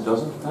size, it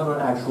doesn't depend on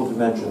actual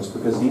dimensions,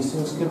 because these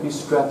things can be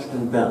stretched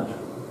and bent.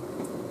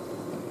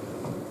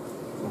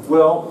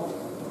 Well,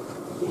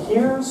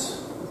 here's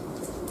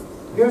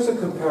a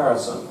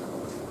comparison.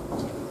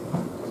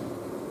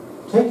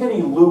 Take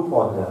any loop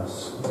on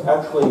this.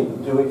 Actually,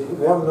 do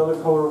we have another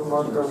color of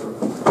marker?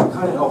 It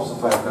kind of helps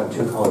if I've got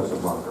 2 colors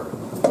of marker.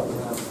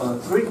 We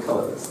have 3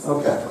 colors.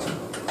 Okay.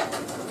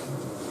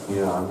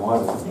 Yeah, I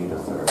won't need a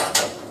 3rd.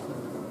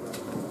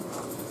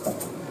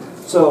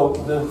 So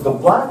the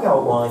black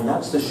outline,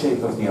 that's the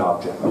shape of the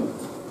object.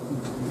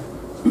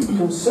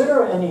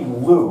 Consider any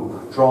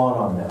loop drawn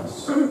on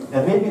this.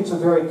 And maybe it's a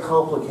very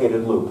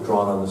complicated loop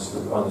drawn on the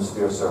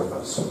sphere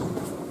surface.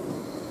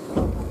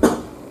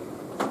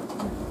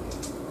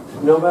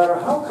 No matter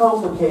how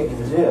complicated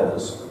it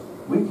is,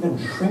 we can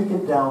shrink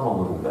it down a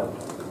little bit.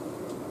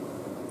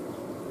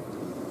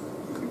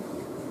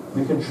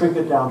 We can shrink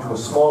it down to a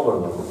smaller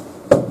loop.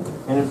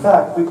 And in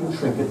fact, we can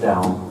shrink it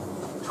down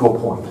to a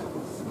point.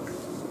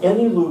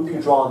 Any loop you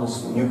draw on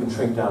this, you can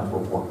shrink down to a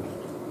point.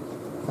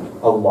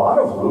 A lot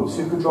of loops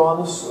you could draw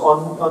on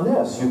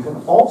this. You can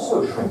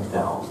also shrink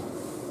down.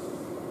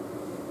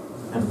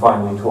 And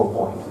finally to a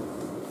point.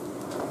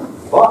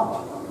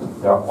 But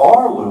there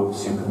are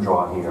loops you can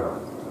draw here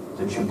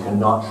that you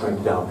cannot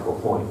shrink down to a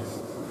point.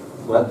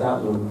 let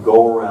that loop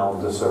go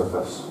around the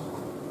surface.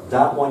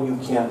 That one you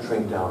can't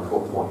shrink down to a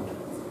point.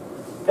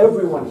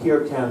 Everyone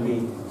here can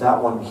be,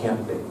 that one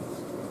can't be.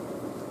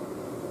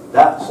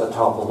 That's a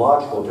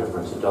topological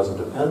difference. It doesn't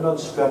depend on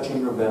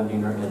stretching or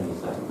bending or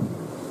anything.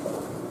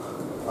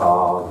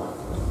 Oh,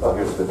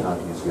 here's a good time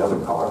to use the other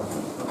color.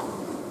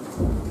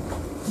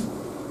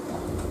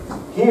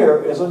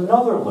 Here is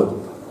another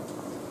loop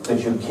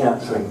that you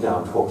can't shrink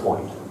down to a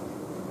point.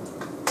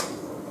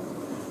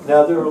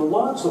 Now, there are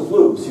lots of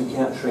loops you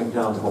can't shrink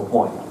down to a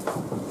point.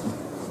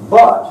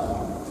 But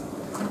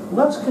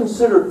let's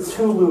consider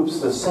two loops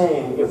the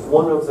same if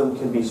one of them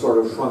can be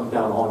sort of shrunk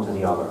down onto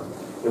the other.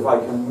 If I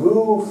can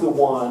move the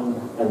one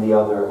and the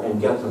other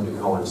and get them to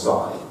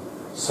coincide.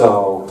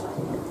 So,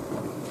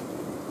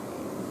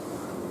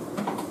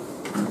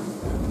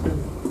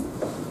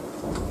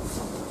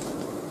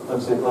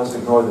 let's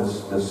ignore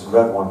this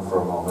red one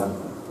for a moment.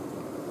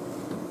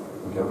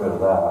 Get rid of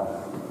that.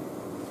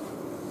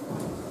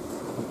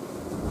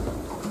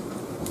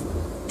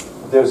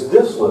 There's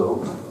this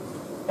loop,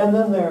 and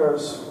then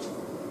there's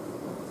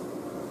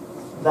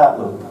that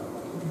loop.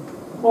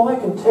 Well, I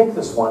can take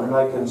this one and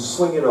I can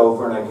swing it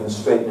over and I can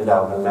straighten it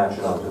out and match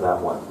it onto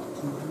that one.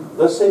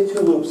 Let's say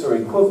two loops are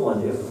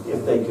equivalent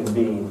if they can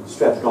be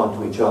stretched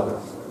onto each other.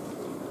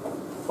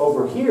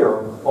 Over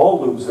here, all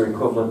loops are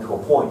equivalent to a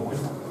point.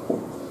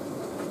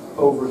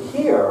 Over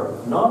here,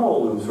 not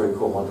all loops are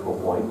equivalent to a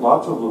point.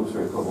 Lots of loops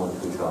are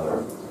equivalent to each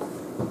other.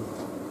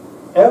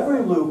 Every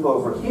loop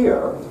over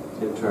here,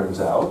 it turns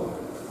out,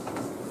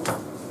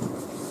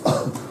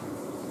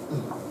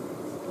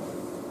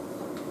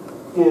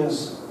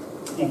 is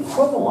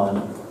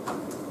equivalent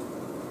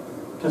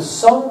to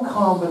some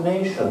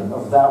combination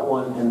of that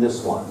one and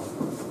this one.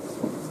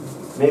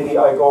 Maybe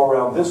I go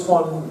around this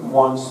one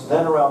once,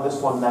 then around this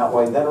one that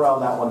way, then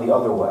around that one the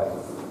other way.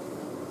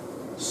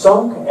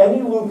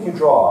 Any loop you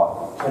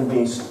draw can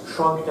be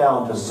shrunk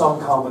down to some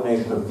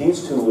combination of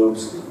these two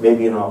loops,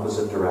 maybe in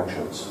opposite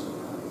directions.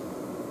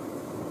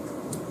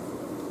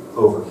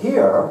 Over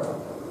here,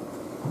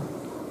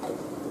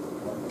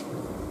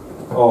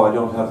 oh, I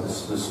don't have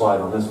this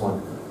slide on this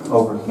one.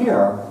 Over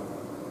here,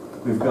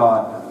 we've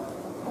got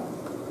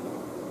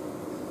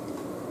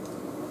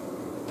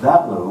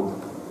that loop,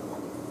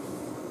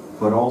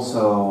 but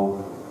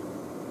also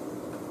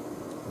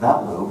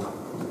that loop.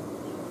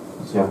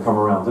 See, I've come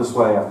around this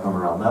way, I've come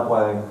around that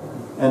way.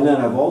 And then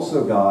I've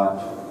also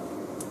got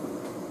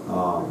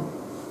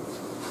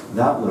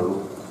that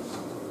loop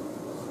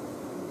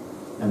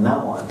and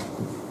that one.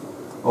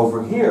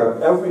 Over here,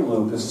 every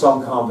loop is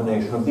some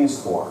combination of these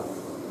four.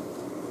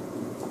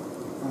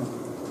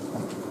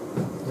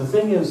 The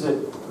thing is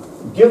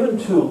that given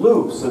two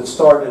loops that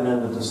start and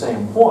end at the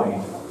same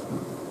point,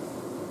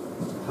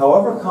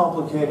 however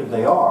complicated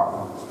they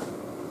are,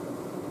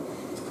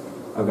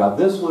 I've got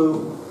this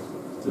loop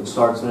that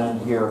starts and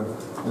ends here,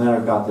 and then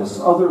I've got this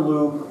other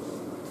loop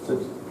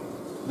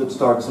that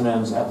starts and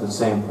ends at the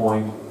same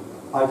point.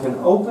 I can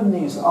open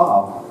these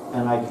up,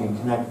 and I can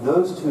connect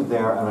those two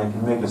there, and I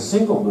can make a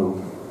single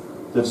loop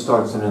that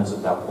starts and ends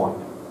at that point.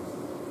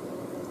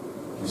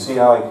 You see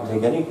how I can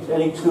take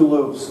any two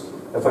loops.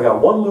 If I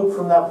got one loop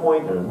from that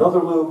point and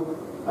another loop,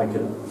 I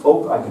can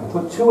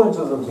put two ends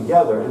of them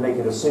together and make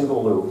it a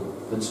single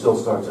loop that still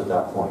starts at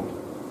that point.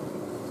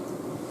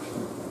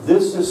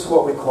 This is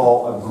what we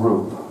call a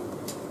group.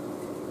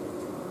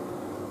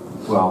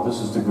 Well, this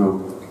is the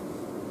group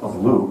of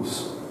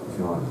loops, if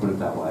you want to put it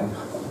that way,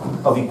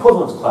 of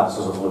equivalence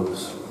classes of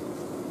loops.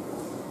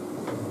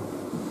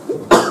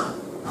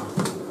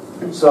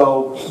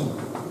 So,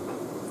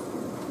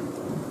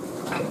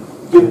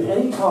 given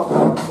any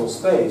topological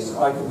space,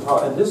 I can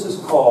talk, and this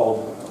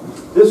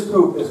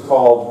group is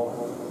called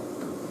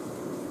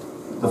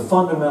the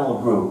fundamental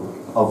group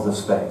of the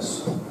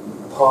space.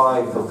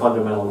 Pi for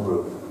fundamental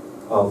group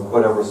of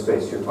whatever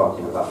space you're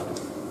talking about.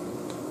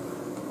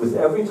 With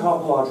every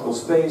topological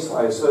space,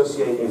 I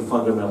associate a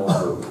fundamental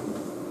group.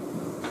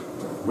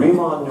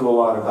 Riemann knew a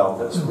lot about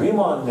this.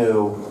 Riemann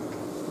knew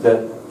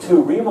that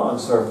two Riemann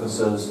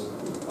surfaces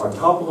are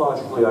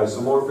topologically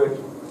isomorphic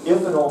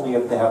if and only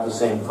if they have the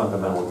same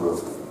fundamental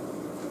group.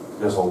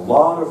 There's a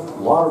lot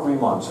of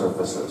Riemann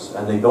surfaces,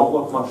 and they don't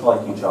look much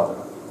like each other.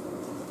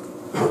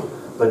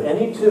 But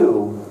any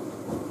two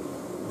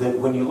that,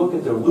 when you look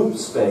at their loop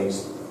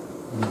space,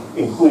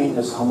 including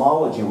this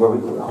homology,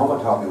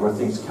 homotopy, where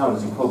things count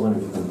as equivalent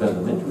if you can bend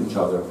them into each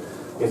other,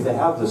 if they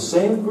have the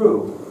same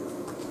group,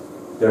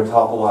 they're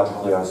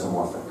topologically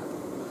isomorphic.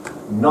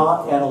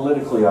 Not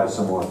analytically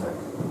isomorphic.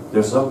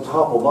 There's some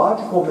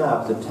topological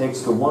map that takes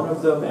the one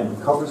of them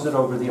and covers it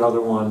over the other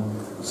one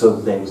so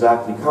that they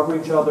exactly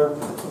cover each other,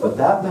 but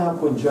that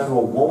map in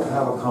general won't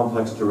have a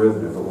complex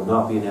derivative. It will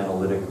not be an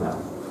analytic map.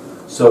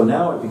 So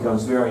now it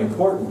becomes very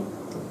important.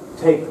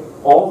 Take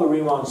all the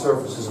Riemann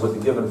surfaces with a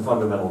given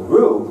fundamental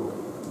group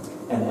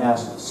and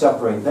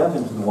separate them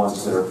into the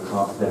ones that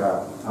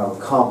are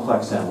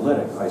complex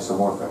analytic,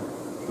 isomorphic.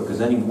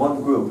 Because any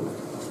one group,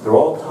 they're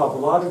all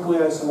topologically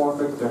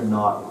isomorphic, they're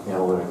not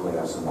analytically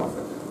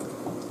isomorphic.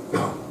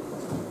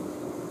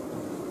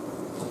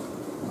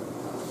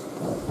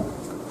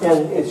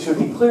 And it should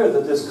be clear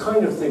that this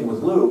kind of thing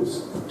with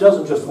loops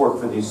doesn't just work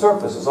for these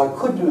surfaces. I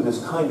could do this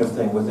kind of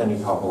thing with any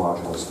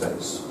topological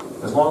space.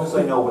 As long as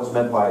I know what's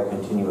meant by a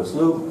continuous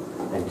loop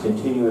and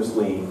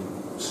continuously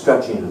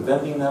stretching and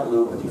bending that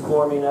loop and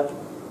deforming it,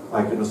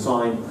 I can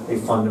assign a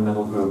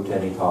fundamental group to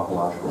any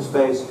topological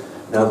space.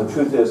 Now the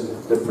truth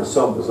is that for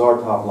some bizarre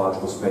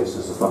topological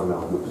spaces, the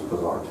fundamental group is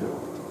bizarre too,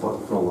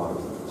 for a lot of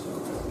them.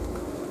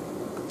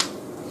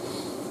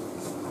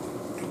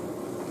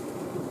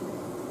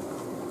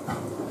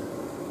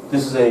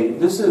 This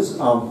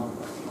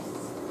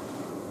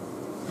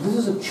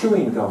is a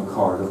chewing gum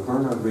card of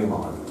Bernard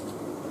Riemann.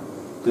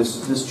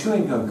 This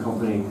chewing gum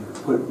company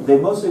they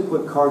mostly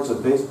put cards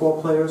of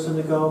baseball players in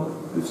the gum.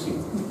 You've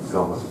seen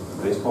gum with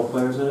baseball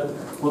players in it.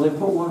 Well, they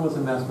put one with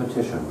a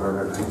mathematician,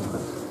 Bernard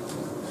Riemann,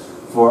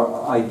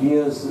 for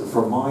ideas,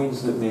 for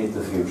minds that made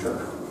the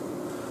future.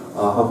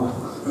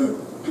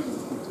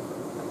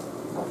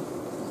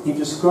 He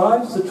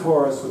describes the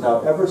torus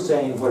without ever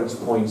saying what its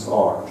points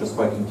are, just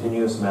by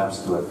continuous maps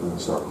to it from the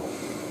circle.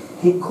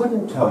 He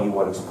couldn't tell you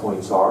what its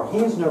points are.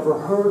 He's never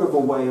heard of a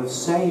way of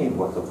saying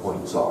what the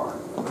points are.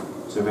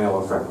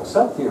 Zermelo-Frankel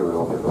set theory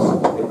will give us a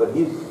way, but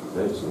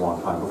this is a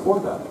long time before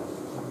that.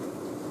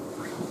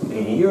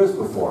 80 years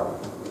before.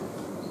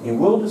 He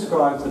will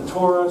describe the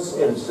torus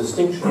and its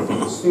distinction from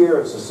the sphere,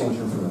 its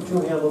distinction from the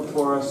two-handled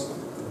torus,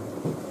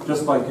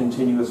 just by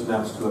continuous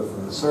maps to it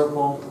from the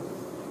circle.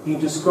 He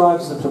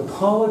describes the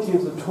topology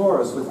of the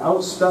torus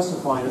without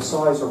specifying a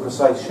size or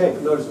precise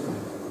shape. Notice,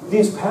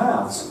 these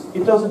paths,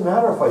 it doesn't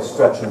matter if I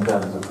stretch and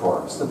bend the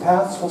torus. The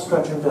paths will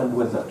stretch and bend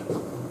with it.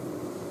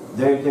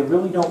 They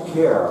really don't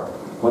care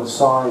what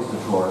size the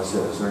torus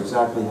is or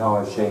exactly how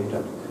I've shaped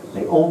it.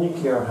 They only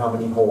care how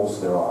many holes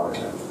there are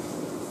in it.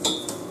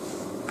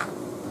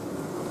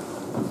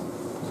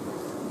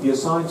 He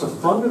assigns a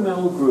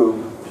fundamental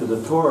group to the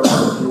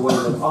torus in a way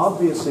that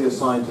obviously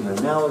assigns an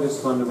analogous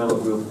fundamental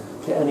group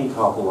to any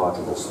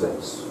topological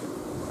space.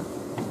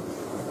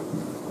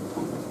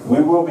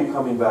 We will be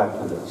coming back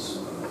to this.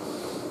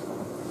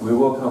 We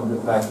will come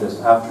back to this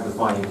after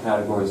defining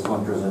categories,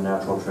 functors, and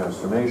natural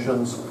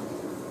transformations.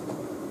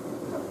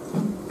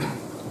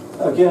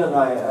 Again,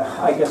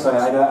 I guess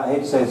I hate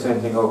to say the same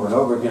thing over and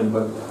over again,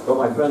 but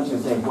my friends who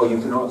think, well, you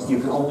can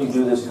only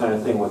do this kind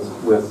of thing with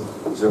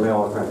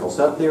Zermelo-Frankel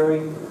set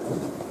theory.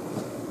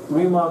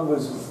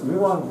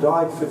 Riemann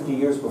died 50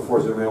 years before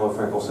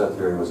Zermelo-Frankel set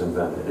theory was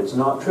invented. It's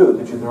not true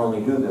that you can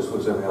only do this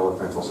with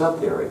Zermelo-Frankel set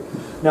theory.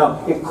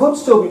 Now, it could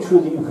still be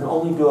true that you can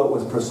only do it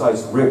with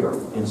precise rigor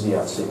in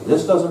ZFC.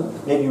 This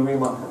doesn't, maybe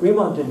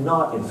Riemann did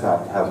not, in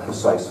fact, have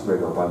precise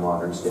rigor by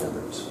modern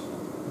standards.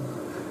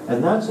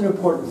 And that's an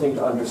important thing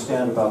to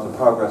understand about the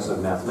progress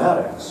of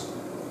mathematics.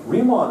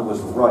 Riemann was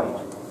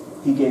right.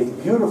 He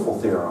gave beautiful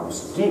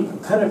theorems,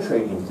 deep,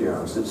 penetrating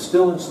theorems that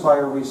still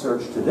inspire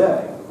research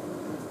today.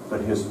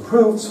 But his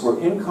proofs were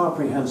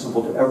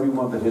incomprehensible to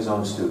everyone but his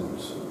own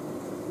students.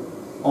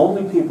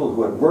 Only people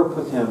who had worked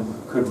with him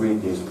could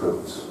read these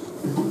proofs.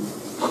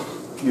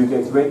 You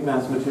get great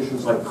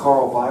mathematicians like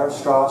Karl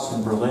Weierstrass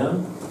in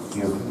Berlin.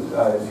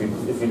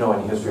 If you know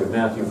any history of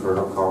math, you've heard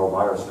of Karl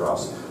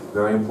Weierstrass.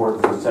 Very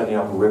important for setting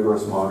up a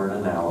rigorous modern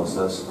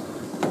analysis.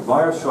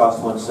 Weierstrass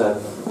once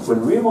said,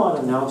 when Riemann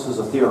announces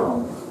a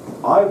theorem,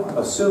 I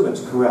assume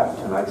it's correct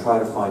and I try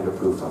to find a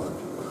proof of it.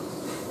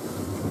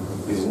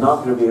 He's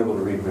not going to be able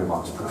to read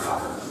Riemann's proof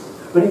of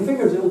it. But he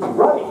figures it'll be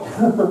right.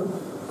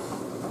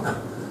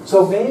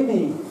 So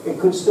maybe it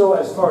could still,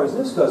 as far as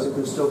this goes, it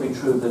could still be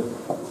true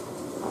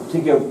that to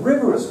get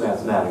rigorous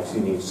mathematics,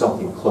 you need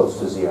something close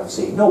to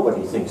ZFC.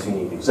 Nobody thinks you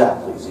need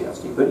exactly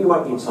ZFC, but you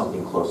might need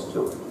something close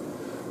to it.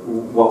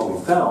 What we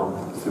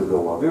found through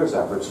Bill Walvier's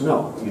efforts,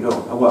 no, you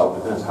don't. Well,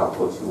 it depends how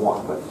close you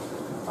want, but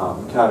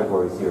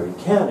category theory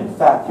can, in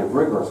fact, give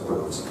rigorous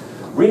proofs.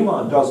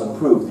 Riemann doesn't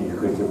prove that you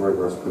could give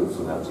rigorous proofs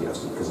without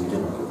ZFC, because he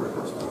didn't give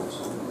rigorous proofs.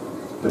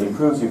 But he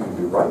proves you can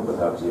be right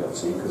without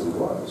ZFC, because he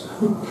was.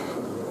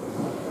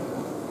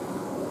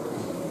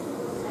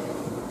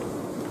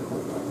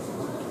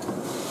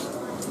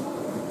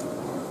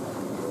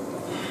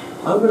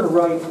 I'm going to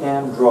write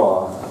and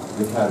draw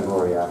the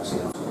category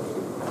axiom,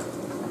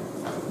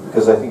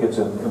 because I think it's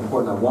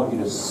important. I want you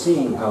to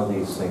see how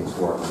these things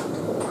work.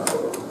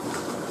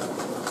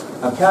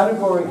 A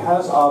category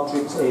has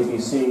objects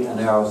ABC and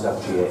arrows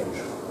FGH.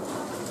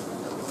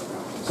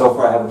 So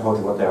far I haven't told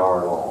you what they are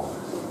at all.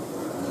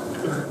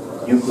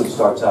 Euclid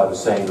starts out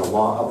as saying a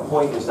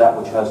point is that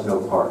which has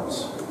no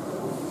parts.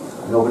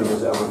 Nobody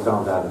has ever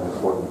found that an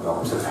important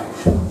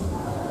observation.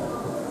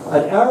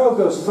 An arrow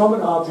goes from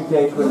an object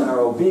A to an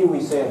arrow B.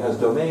 We say it has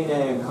domain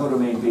A and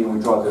codomain B, and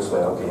we draw it this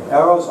way. Okay,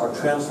 arrows are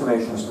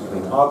transformations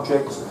between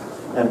objects,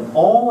 and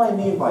all I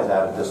mean by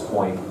that at this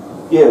point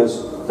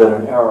is that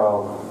an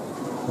arrow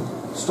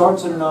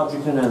starts at an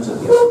object and ends at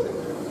the object.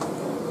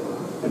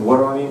 And what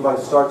do I mean by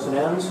starts and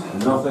ends?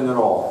 Nothing at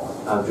all.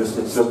 It's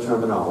just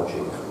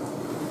terminology.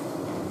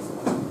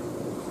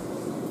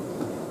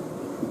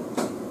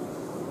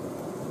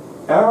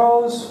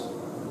 Arrows,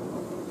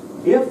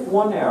 if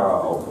one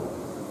arrow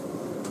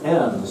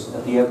ends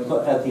at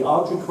the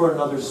object where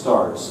another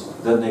starts,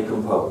 then they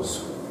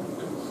compose.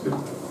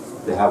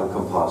 They have a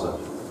composite.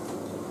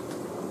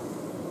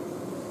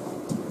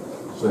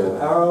 So we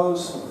have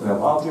arrows, we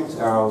have objects,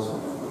 arrows.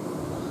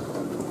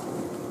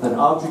 An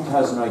object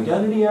has an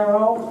identity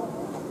arrow,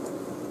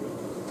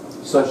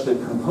 such that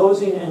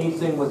composing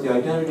anything with the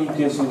identity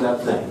gives you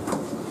that thing.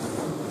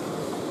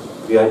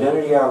 The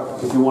identity arrow,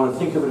 if you want to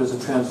think of it as a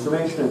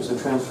transformation, it's a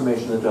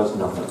transformation that does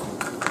nothing.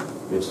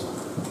 It's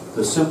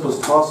the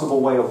simplest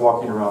possible way of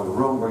walking around the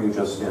room where you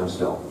just stand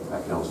still.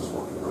 That counts as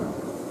walking around.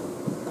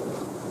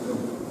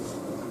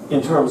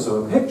 In terms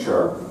of a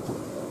picture,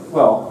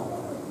 well,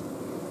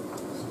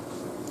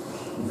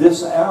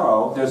 this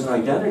arrow, there's an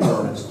identity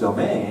on its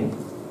domain,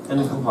 and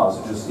the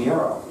composite is the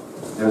arrow.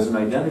 There's an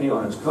identity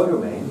on its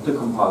codomain, the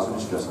composite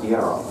is just the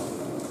arrow.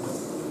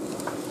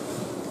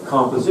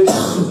 Composition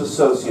is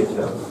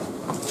associative.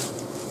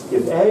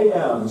 If A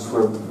ends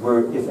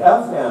if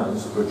F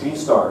ends where G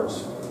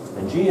starts,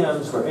 and G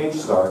ends where H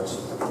starts,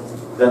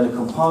 then the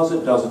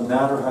composite doesn't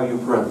matter how you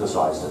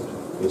parenthesize it.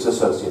 It's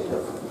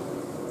associative.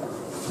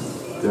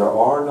 There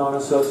are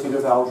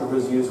non-associative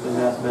algebras used in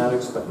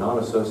mathematics, but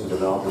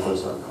non-associative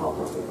algebras are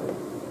complicated.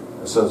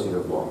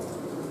 Associative law.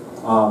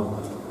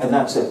 And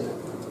that's it.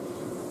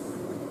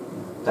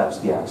 That's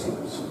the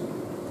axioms.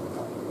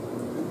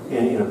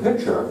 In a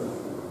picture,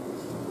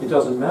 it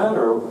doesn't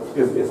matter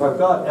if I've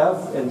got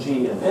F and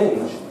G and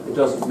H, it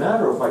doesn't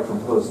matter if I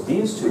compose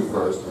these two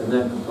first and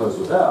then compose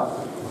with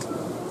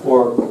F,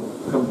 or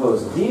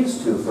compose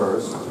these two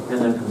first and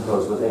then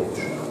compose with H.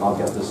 I'll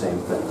get the same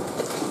thing.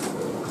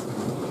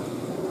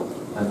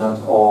 And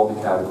that's all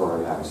the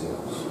category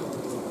axioms.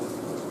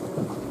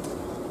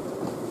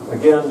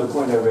 Again, the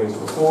point I raised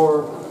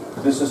before,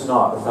 this is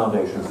not a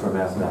foundation for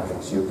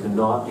mathematics. You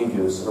cannot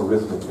deduce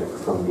arithmetic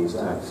from these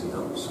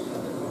axioms,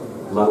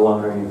 let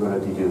alone are you going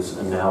to deduce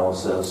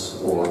analysis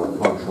or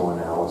functional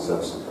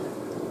analysis.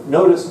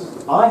 Notice,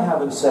 I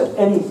haven't said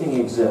anything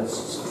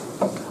exists.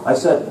 I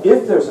said,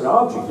 if there's an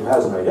object, it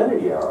has an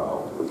identity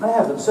arrow. I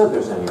haven't said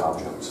there's any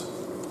objects.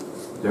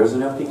 There's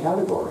an empty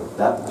category.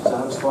 That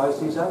satisfies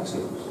these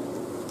axioms.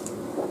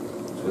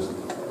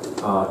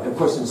 Of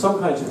course, in some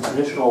kinds of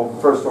traditional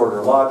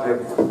first-order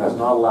logic, that's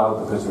not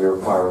allowed because we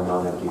require a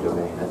non-empty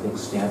domain. I think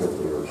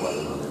standardly require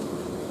a non-empty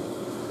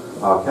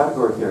domain.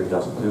 Category theory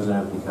doesn't. There's an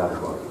empty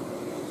category.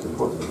 It's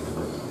important to have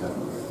an empty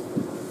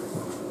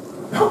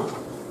category.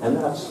 And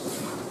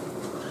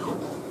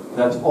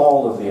that's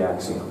all of the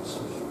axioms.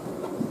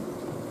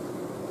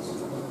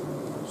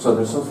 So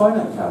there's some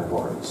finite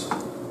categories.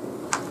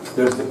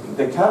 There's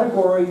the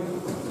category.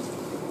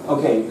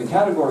 Okay, the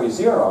category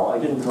 0, I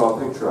didn't draw a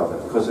picture of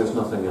it because there's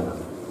nothing in it.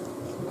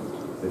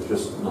 There's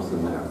just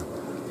nothing there.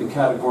 The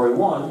category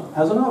 1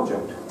 has an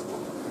object.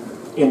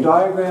 In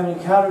diagramming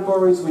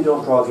categories, we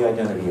don't draw the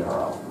identity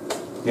arrow.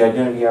 The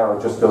identity arrow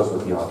just goes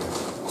with the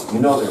object. You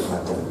know there's an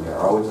identity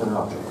arrow, it's an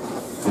object.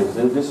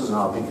 This is an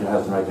object, it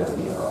has an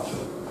identity arrow.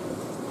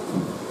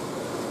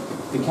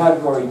 The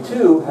category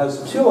 2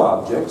 has two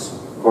objects.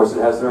 Of course,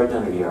 it has their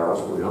identity arrows,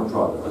 but we don't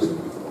draw those.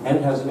 And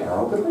it has an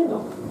arrow between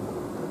them.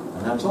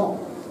 And that's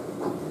all.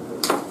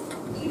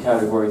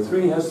 Category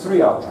 3 has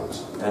 3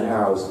 objects and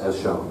arrows as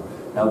shown.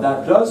 Now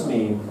that does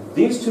mean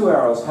these 2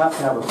 arrows have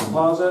to have a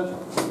composite.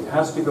 It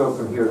has to go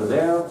from here to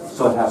there,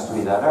 so it has to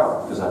be that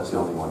arrow, because that's the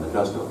only one that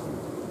does go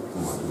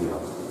from one to the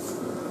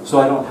other. So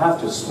I don't have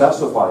to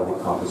specify the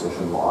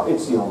composition law.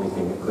 It's the only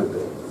thing it could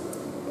be.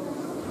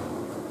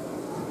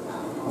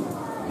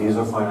 These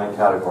are finite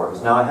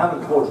categories. Now I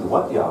haven't told you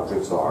what the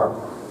objects are.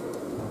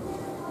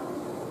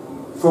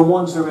 From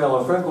one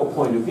Zermelo-Frankel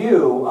point of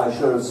view, I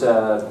should have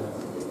said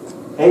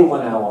a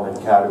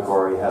one-element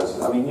category has,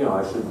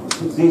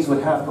 these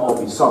would have to all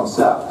be some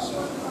sets,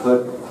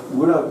 but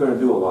we're not going to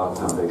do a lot of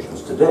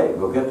foundations today.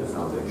 We'll get to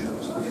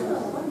foundations.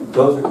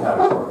 Those are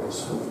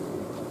categories.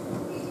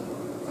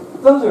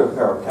 Those are a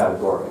pair of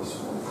categories.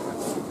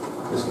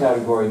 This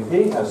category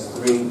P has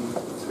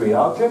three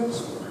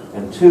objects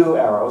and 2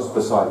 arrows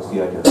besides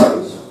the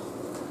identities.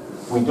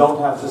 We don't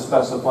have to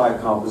specify a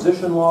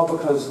composition law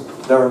because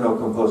there are no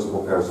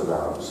composable pairs of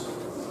arrows.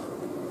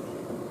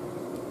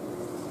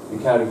 The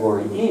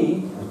category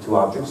E has 2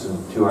 objects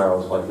and 2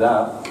 arrows like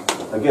that.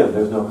 Again,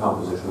 there's no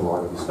composition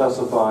law to be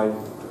specified.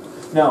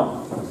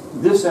 Now,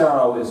 this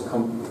arrow is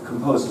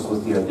composes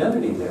with the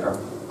identity there,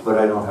 but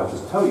I don't have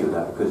to tell you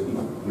that because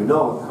you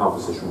know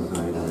composition with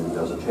an identity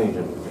doesn't change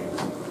anything.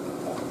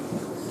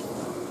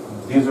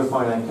 These are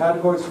finite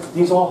categories.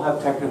 These all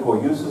have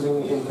technical uses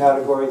in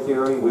category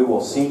theory. We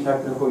will see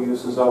technical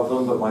uses of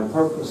them, but my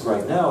purpose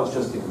right now is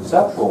just the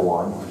conceptual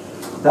one.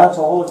 That's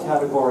all a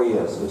category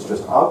is. It's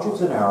just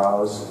objects and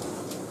arrows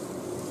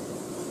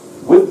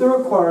with the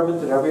requirement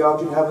that every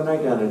object have an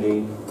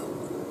identity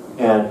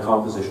and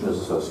composition is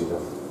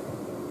associative.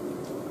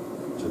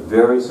 It's a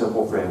very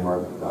simple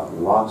framework, got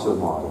lots of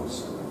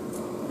models.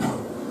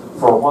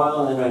 For a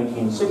while in the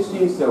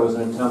 1960s, there was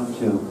an attempt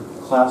to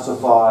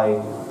classify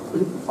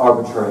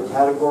arbitrary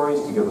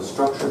categories to give a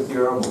structure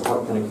theorem of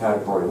what can a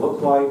category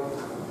look like.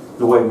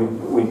 The way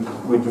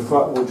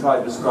we try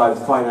to describe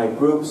finite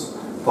groups,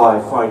 by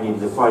finding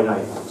the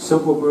finite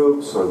simple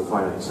groups or the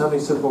finite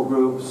semi-simple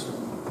groups,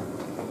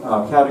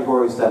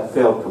 categories that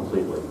failed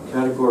completely.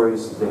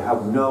 Categories, they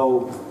have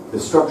no, the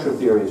structure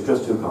theory is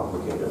just too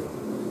complicated,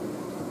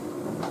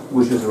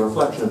 which is a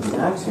reflection of the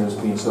axioms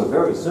being so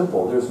very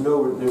simple. There's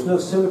no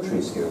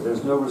symmetries here.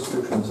 There's no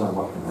restrictions on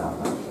what can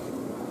happen.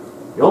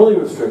 The only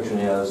restriction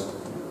is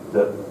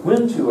that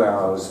when two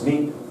arrows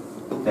meet,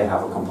 they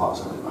have a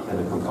composite, and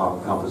the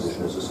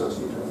composition is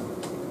associated.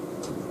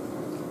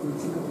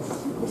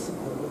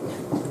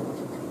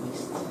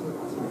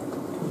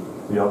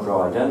 We don't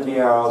draw identity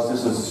arrows.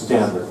 This is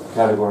standard.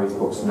 Category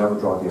books never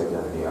draw the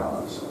identity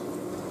arrows.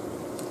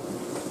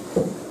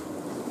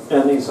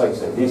 And these, like I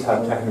say, these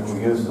have technical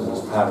uses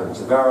as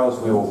patterns of arrows.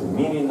 We will be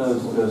meeting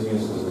those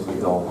uses as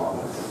we go along.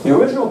 The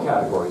original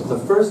categories, the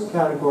first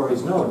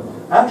categories known.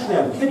 Actually,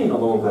 I'm kidding a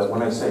little bit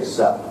when I say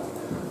set.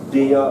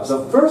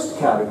 The first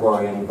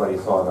category anybody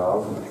thought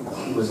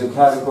of was a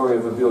category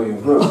of abelian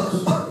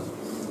groups.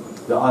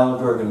 The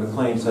Eilenberg and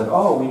McLean said,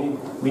 oh,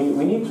 we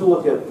need to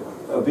look at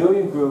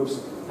abelian groups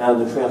and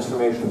the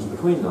transformations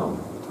between them.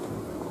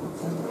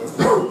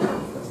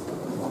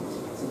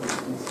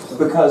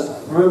 Because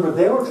remember,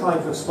 they were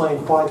trying to explain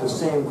why the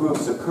same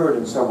groups occurred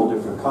in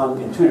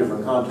in two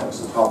different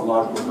contexts, the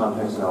topological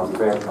context and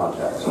algebraic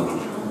context.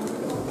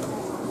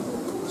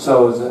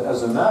 So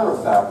as a matter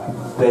of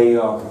fact,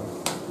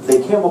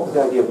 they came up with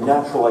the idea of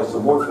natural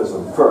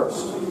isomorphism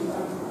first,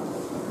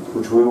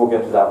 which we will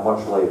get to that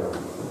much later.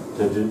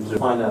 To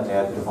define that, they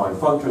had to define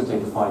functors. They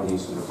defined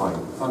these to define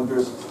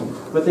functors.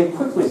 But they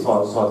quickly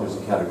saw there's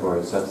a category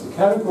of sets. The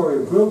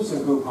category of groups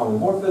and group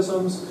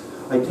homomorphisms.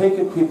 I take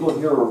it people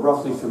here are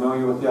roughly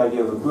familiar with the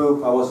idea of a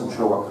group. I wasn't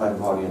sure what kind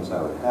of audience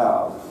I would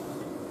have.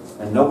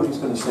 And nobody's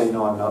going to say,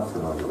 no, I'm not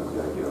familiar with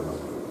the idea of a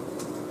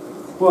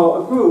group.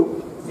 Well, a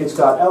group, it's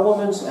got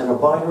elements and a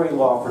binary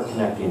law for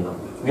connecting them.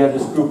 We had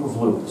this group of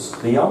loops.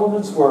 The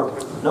elements were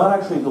not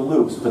actually the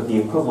loops, but the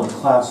equivalent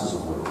classes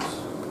of loops.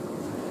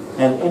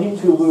 And any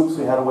two loops,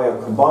 we had a way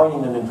of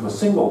combining them into a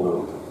single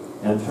loop.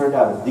 And it turned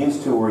out if these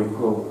two were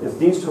equivalent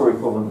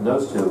to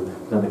those two,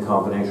 then the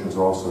combinations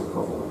are also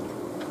equivalent.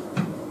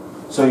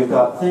 So you've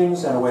got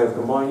things and a way of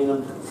combining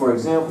them. For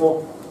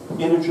example,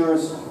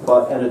 integers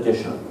but an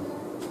addition.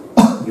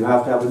 You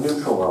have to have a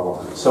neutral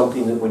level,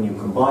 something that when you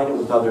combine it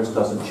with others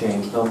doesn't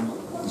change them.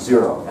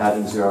 Zero.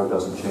 Adding zero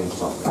doesn't change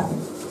something.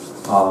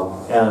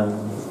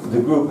 And the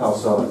group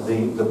also,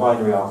 the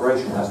binary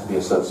operation has to be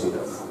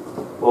associative.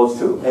 Well, it's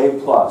true. A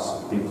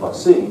plus B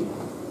plus C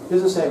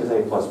is the same as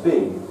A plus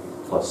B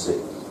plus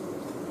C.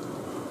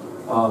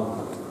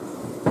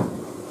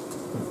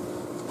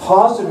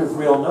 Positive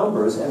real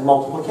numbers and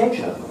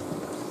multiplication.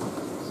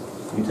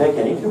 You take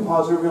any two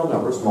positive real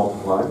numbers,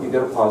 multiply them, you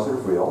get a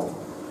positive real.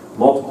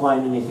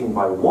 Multiplying anything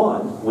by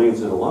 1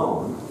 leaves it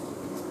alone.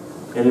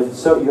 And if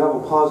so, you have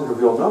a positive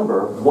real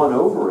number, 1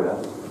 over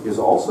it is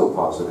also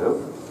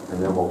positive,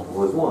 and their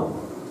multiple is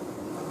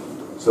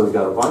 1. So we've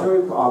got a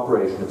binary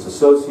operation, it's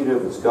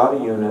associative, it's got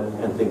a unit,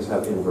 and things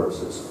have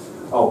inverses.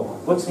 Oh,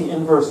 what's the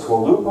inverse to a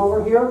loop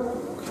over here?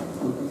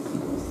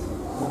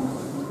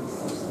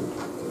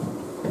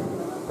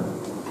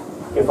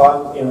 If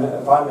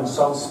I'm in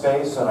some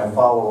space and I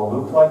follow a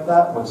loop like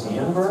that, what's the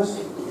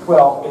inverse?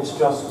 Well, it's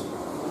just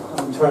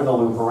turn the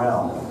loop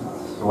around.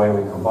 The way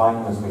we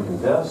combine them is we do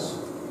this.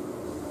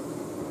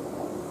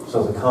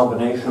 So the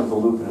combination of the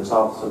loop and its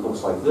opposite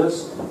looks like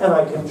this, and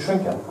I can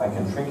shrink it. I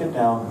can shrink it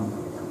down.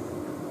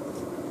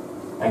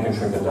 I can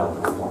shrink it down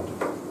to a point.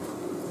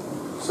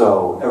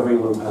 So every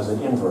loop has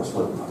an inverse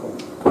loop.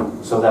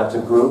 So that's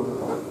a group.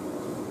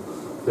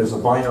 There's a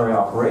binary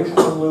operation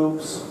in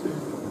loops.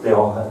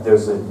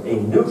 There's a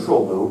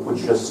neutral loop,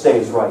 which just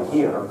stays right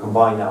here.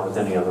 Combine that with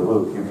any other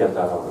loop, you get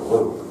that other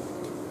loop.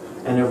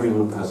 And every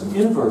loop has an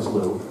inverse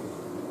loop,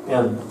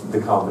 and the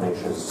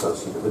combination is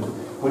associated.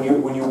 When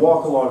you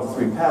walk along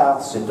 3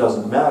 paths, it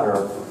doesn't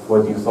matter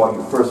whether you thought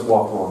you first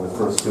walked along the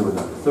first 2 and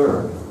then the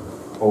third,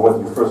 or whether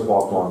you first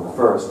walked along the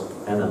first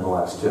and then the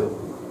last 2.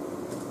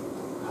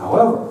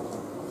 However,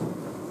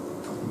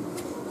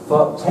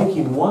 but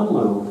taking one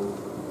loop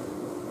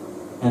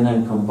and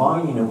then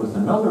combining it with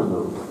another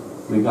loop,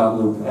 we got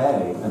loop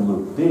A and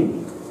loop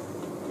B.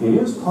 It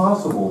is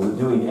possible that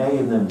doing A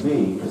and then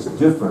B is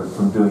different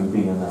from doing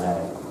B and then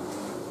A.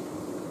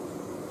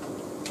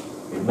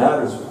 It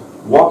matters.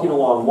 Walking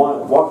along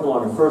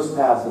the first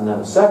path and then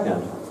a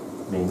second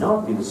may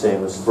not be the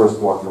same as first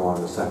walking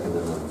along the second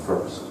and then the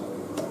first.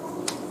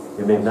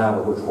 It may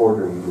matter which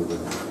order you do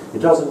them. It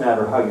doesn't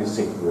matter how you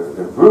think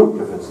they're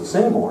grouped if it's the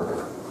same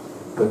order,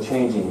 but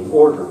changing the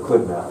order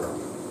could matter.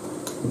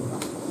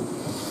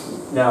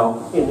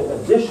 Now, in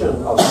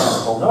addition of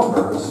natural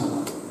numbers,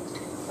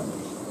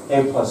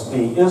 A plus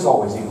B is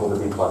always equal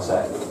to B plus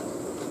A.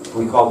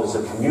 We call this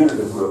a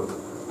commutative group.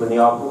 When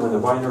the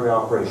binary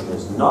operation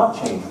is not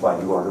changed by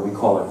the order, we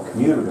call it a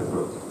commutative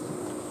group.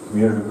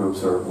 Commutative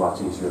groups are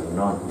lots easier than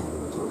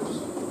non-commutative groups.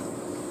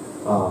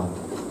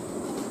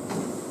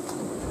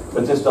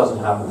 But this doesn't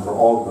happen for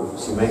all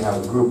groups. You may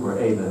have a group where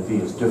A then B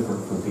is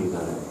different from B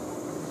then A.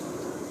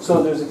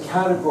 So there's a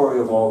category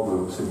of all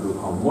groups and group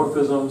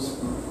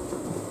homomorphisms,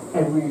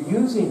 and we're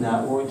using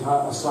that when we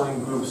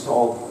assign groups to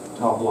all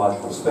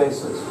topological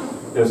spaces.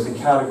 There's the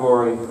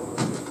category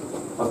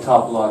of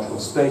topological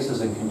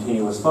spaces and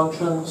continuous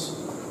functions.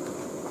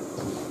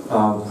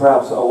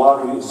 Perhaps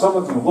some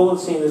of you will have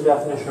seen the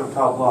definition of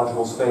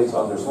topological space,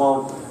 others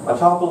won't. A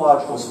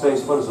topological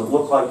space, what does it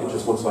look like? It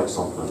just looks like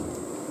something.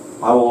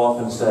 I will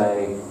often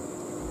say,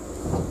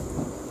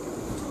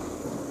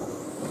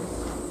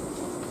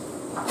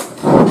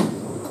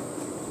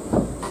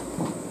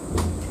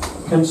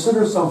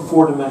 consider some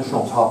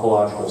four-dimensional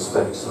topological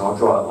space, and I'll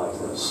draw it like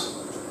this.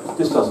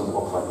 This doesn't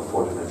look like a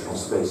four-dimensional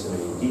space in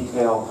any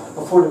detail.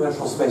 A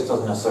four-dimensional space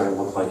doesn't necessarily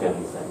look like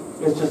anything.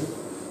 It's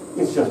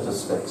just a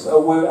space.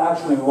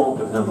 We won't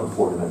depend on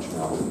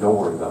four-dimensionality. Don't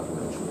worry about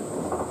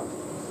dimensionality.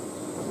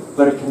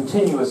 But a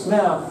continuous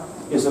map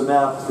is a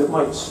map that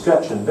might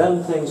stretch and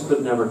bend things,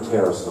 but never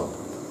tears them.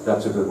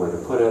 That's a good way to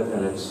put it,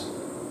 and it's,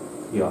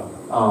 yeah.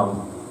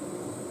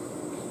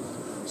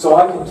 So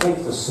I can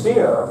take the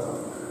sphere,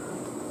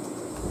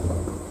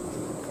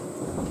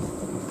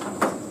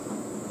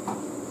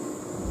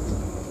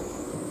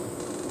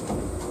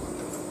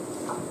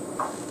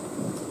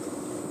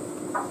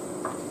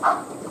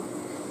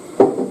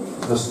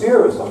 the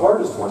sphere is the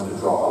hardest one to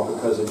draw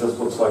because it just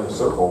looks like a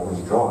circle when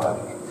you draw it.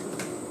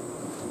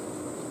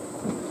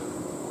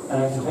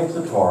 And I can take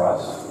the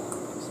torus,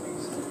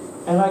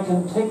 and I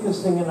can take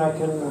this thing and I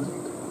can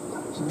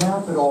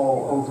map it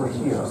all over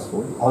here.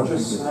 I'll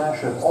just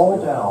smash it all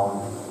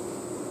down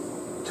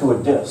to a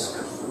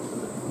disk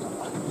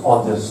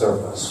on this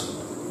surface.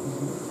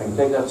 I can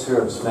take that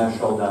sphere and smash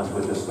it all down to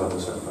a disk on the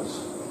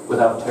surface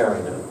without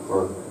tearing it,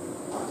 or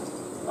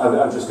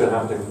I'm just going to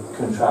have to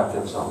contract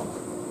it some.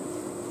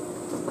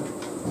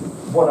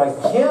 What I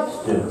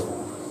can't do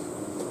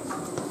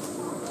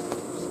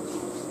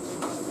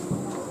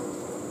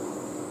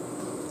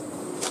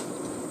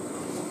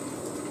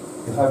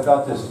if I've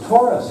got this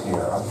torus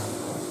here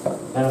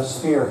and a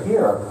sphere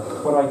here,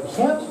 what I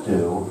can't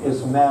do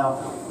is map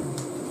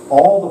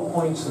all the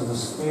points of the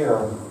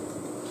sphere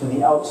to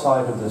the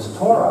outside of this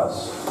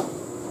torus.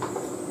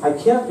 I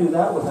can't do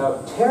that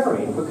without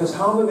tearing, because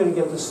how am I going to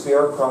get the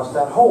sphere across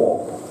that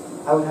hole?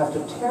 I would have to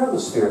tear the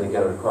sphere to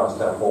get it across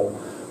that hole.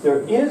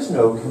 There is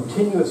no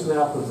continuous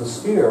map of the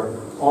sphere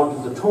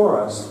onto the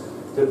torus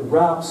that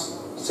wraps,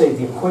 say,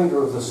 the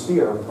equator of the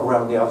sphere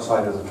around the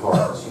outside of the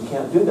torus. You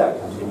can't do that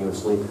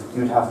continuously.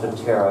 You'd have to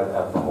tear it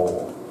at the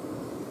hole.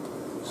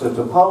 So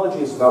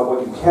topology is about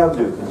what you can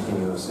do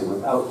continuously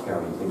without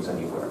tearing things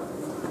anywhere.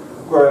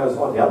 Whereas,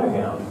 on the other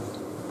hand,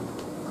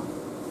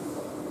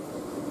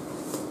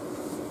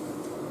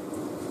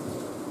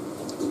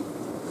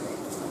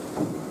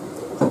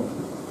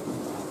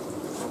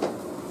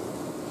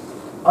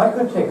 I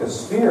could take a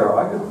sphere,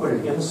 I could put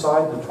it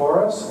inside the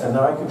torus, and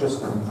then I could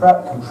just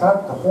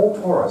contract the whole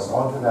torus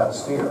onto that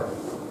sphere.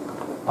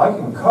 I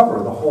can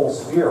cover the whole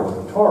sphere with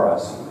a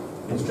torus.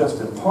 It's just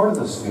that part of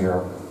the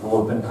sphere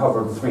will have been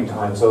covered 3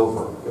 times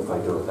over if I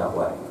do it that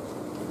way.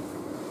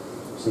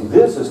 See,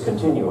 this is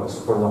continuous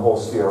for the whole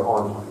sphere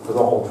for the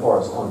whole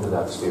torus onto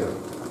that sphere.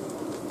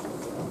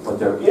 But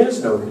there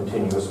is no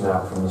continuous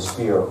map from the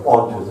sphere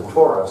onto the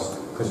torus,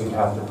 because you'd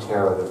have to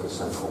tear it at the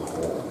central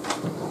hole.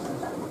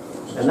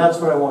 And that's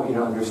what I want you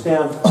to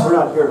understand. We're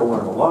not here to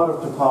learn a lot of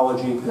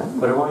topology,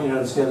 but I want you to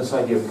understand this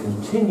idea of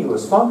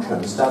continuous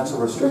functions. That's a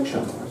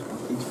restriction.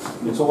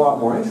 It's a lot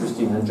more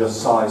interesting than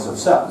just size of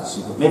sets.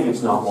 Maybe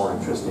it's not more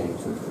interesting.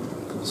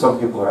 Some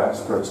people are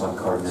experts on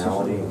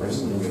cardinality, and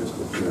there's an interest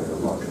in theory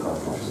of large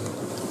cardinals.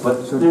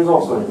 But there's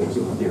also an interest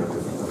in theory of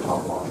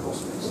topological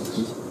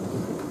spaces.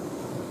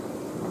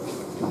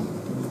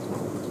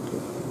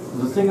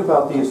 The thing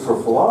about these, for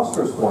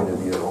philosophers' point of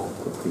view,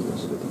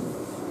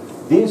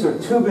 these are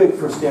too big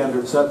for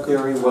standard set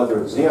theory, whether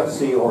it's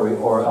ZFC or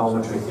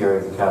elementary theory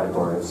of the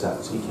category of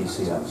sets,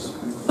 ETCS.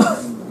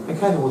 I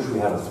kind of wish we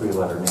had a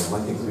 3-letter name. I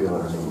think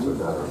 3-letter names are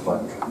better,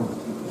 but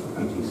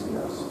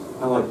ETCS.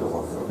 I like the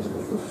one.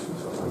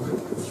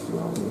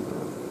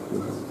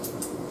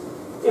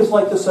 It's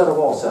like the set of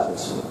all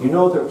sets. You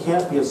know there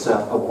can't be a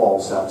set of all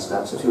sets.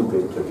 That's too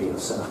big to be a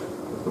set.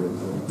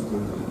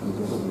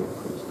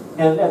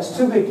 And that's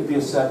too big to be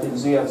a set in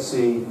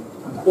ZFC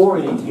or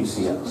in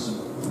ETCS.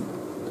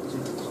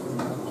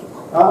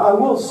 I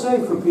will say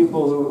for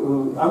people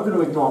who I'm going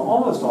to ignore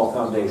almost all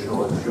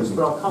foundational issues,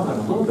 but I'll comment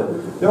a little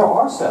bit. There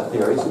are set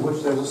theories in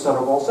which there's a set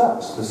of all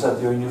sets. The set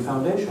theory in new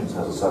foundations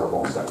has a set of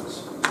all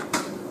sets.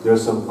 There are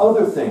some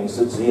other things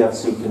that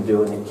ZFC can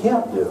do and it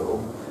can't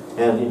do,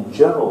 and in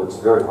general it's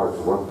very hard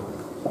to work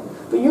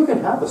with. But you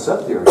can have a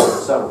set theory with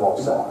a set of all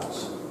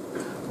sets.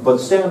 But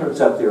standard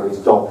set theories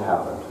don't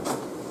have it.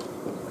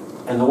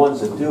 And the ones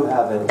that do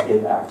have it,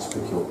 it acts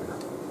peculiar.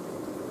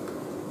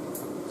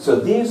 So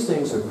these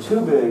things are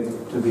too big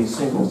to be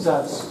single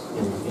sets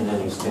in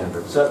any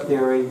standard set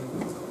theory.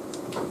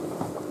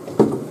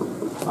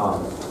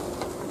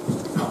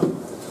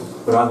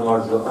 But I'm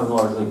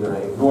largely going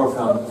to ignore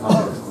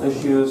foundational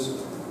issues.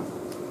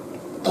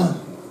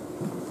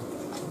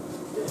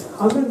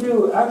 I'm going to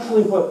do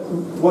actually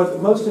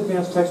what most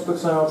advanced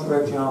textbooks on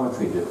algebraic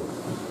geometry do.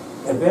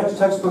 Advanced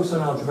textbooks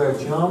on algebraic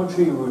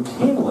geometry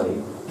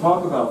routinely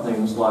talk about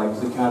things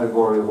like the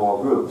category of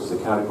all groups, the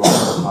category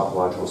of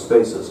topological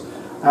spaces.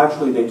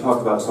 Actually, they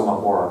talk about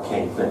somewhat more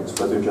arcane things,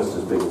 but they're just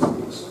as big as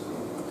these.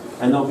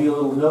 And there'll be a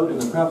little note in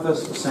the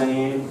preface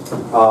saying,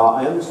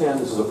 I understand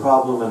this is a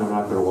problem and I'm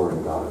not going to worry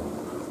about it.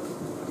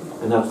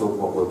 And that's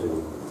what we'll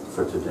do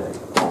for today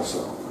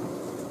also.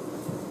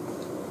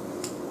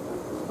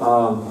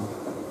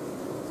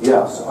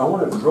 Yes, I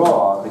want to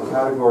draw the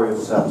category of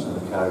sets and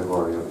the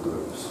category of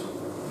groups.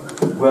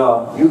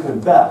 Well, you can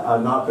bet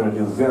I'm not going to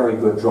do very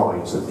good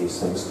drawings of these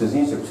things because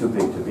these are too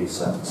big to be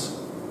sets.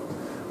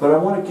 But I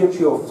want to get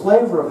you a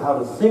flavor of how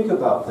to think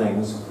about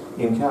things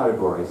in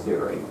category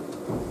theory.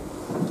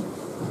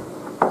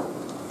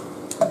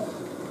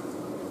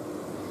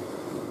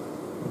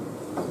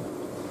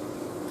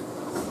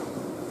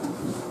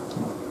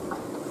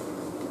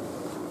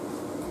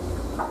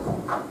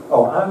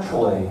 Oh,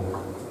 actually,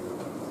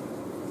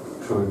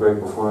 should we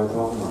break before I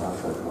draw them, or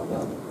after I draw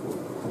them?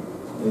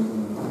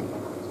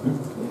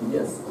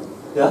 Yes.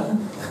 Yeah?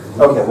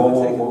 Okay,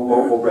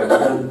 we'll break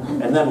them,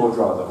 and then we'll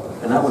draw them.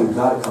 And that way you've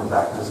got to come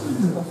back, because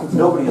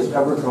nobody has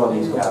ever drawn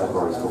these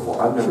categories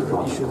before. I've never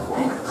drawn these before.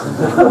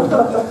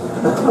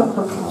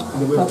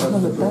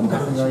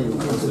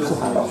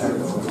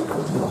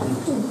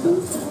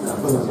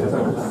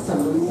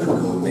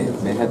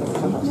 没太懂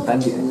单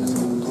点。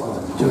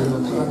就是它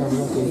呢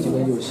给几个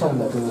有限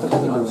的这个它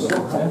这个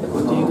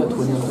第一个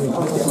图形对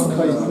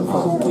可以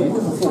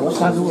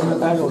它如果是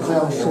单手这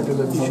样设置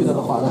个必须的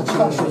话，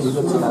它其实是一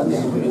个自然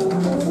点对。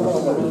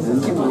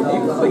你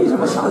可以这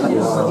么想，但是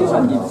实际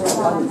上你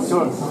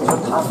就是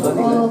它和那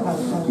个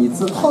你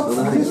自己和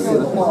那个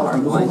R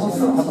关系，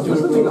就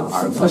是这个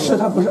R 是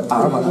它不是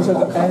R 嘛，它是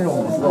个 arrow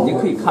嘛，你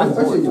可以看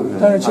作就是，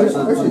但是其实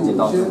自己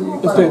到自己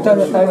对，但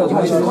是 arrow 它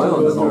其实所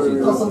有的东西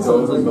都从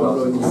自己到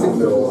自己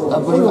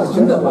不是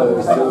真的。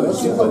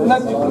那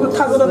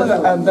他说的那个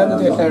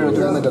identity error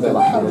就是那个对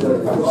吧？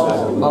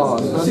哦，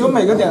就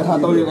每个点它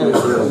都有那个，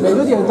每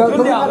个点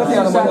都两个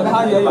点的嘛，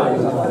它也有。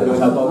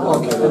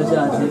OK，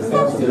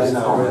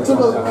 这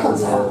个看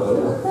起来，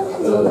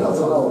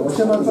我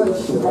现在在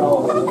写，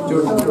就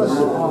是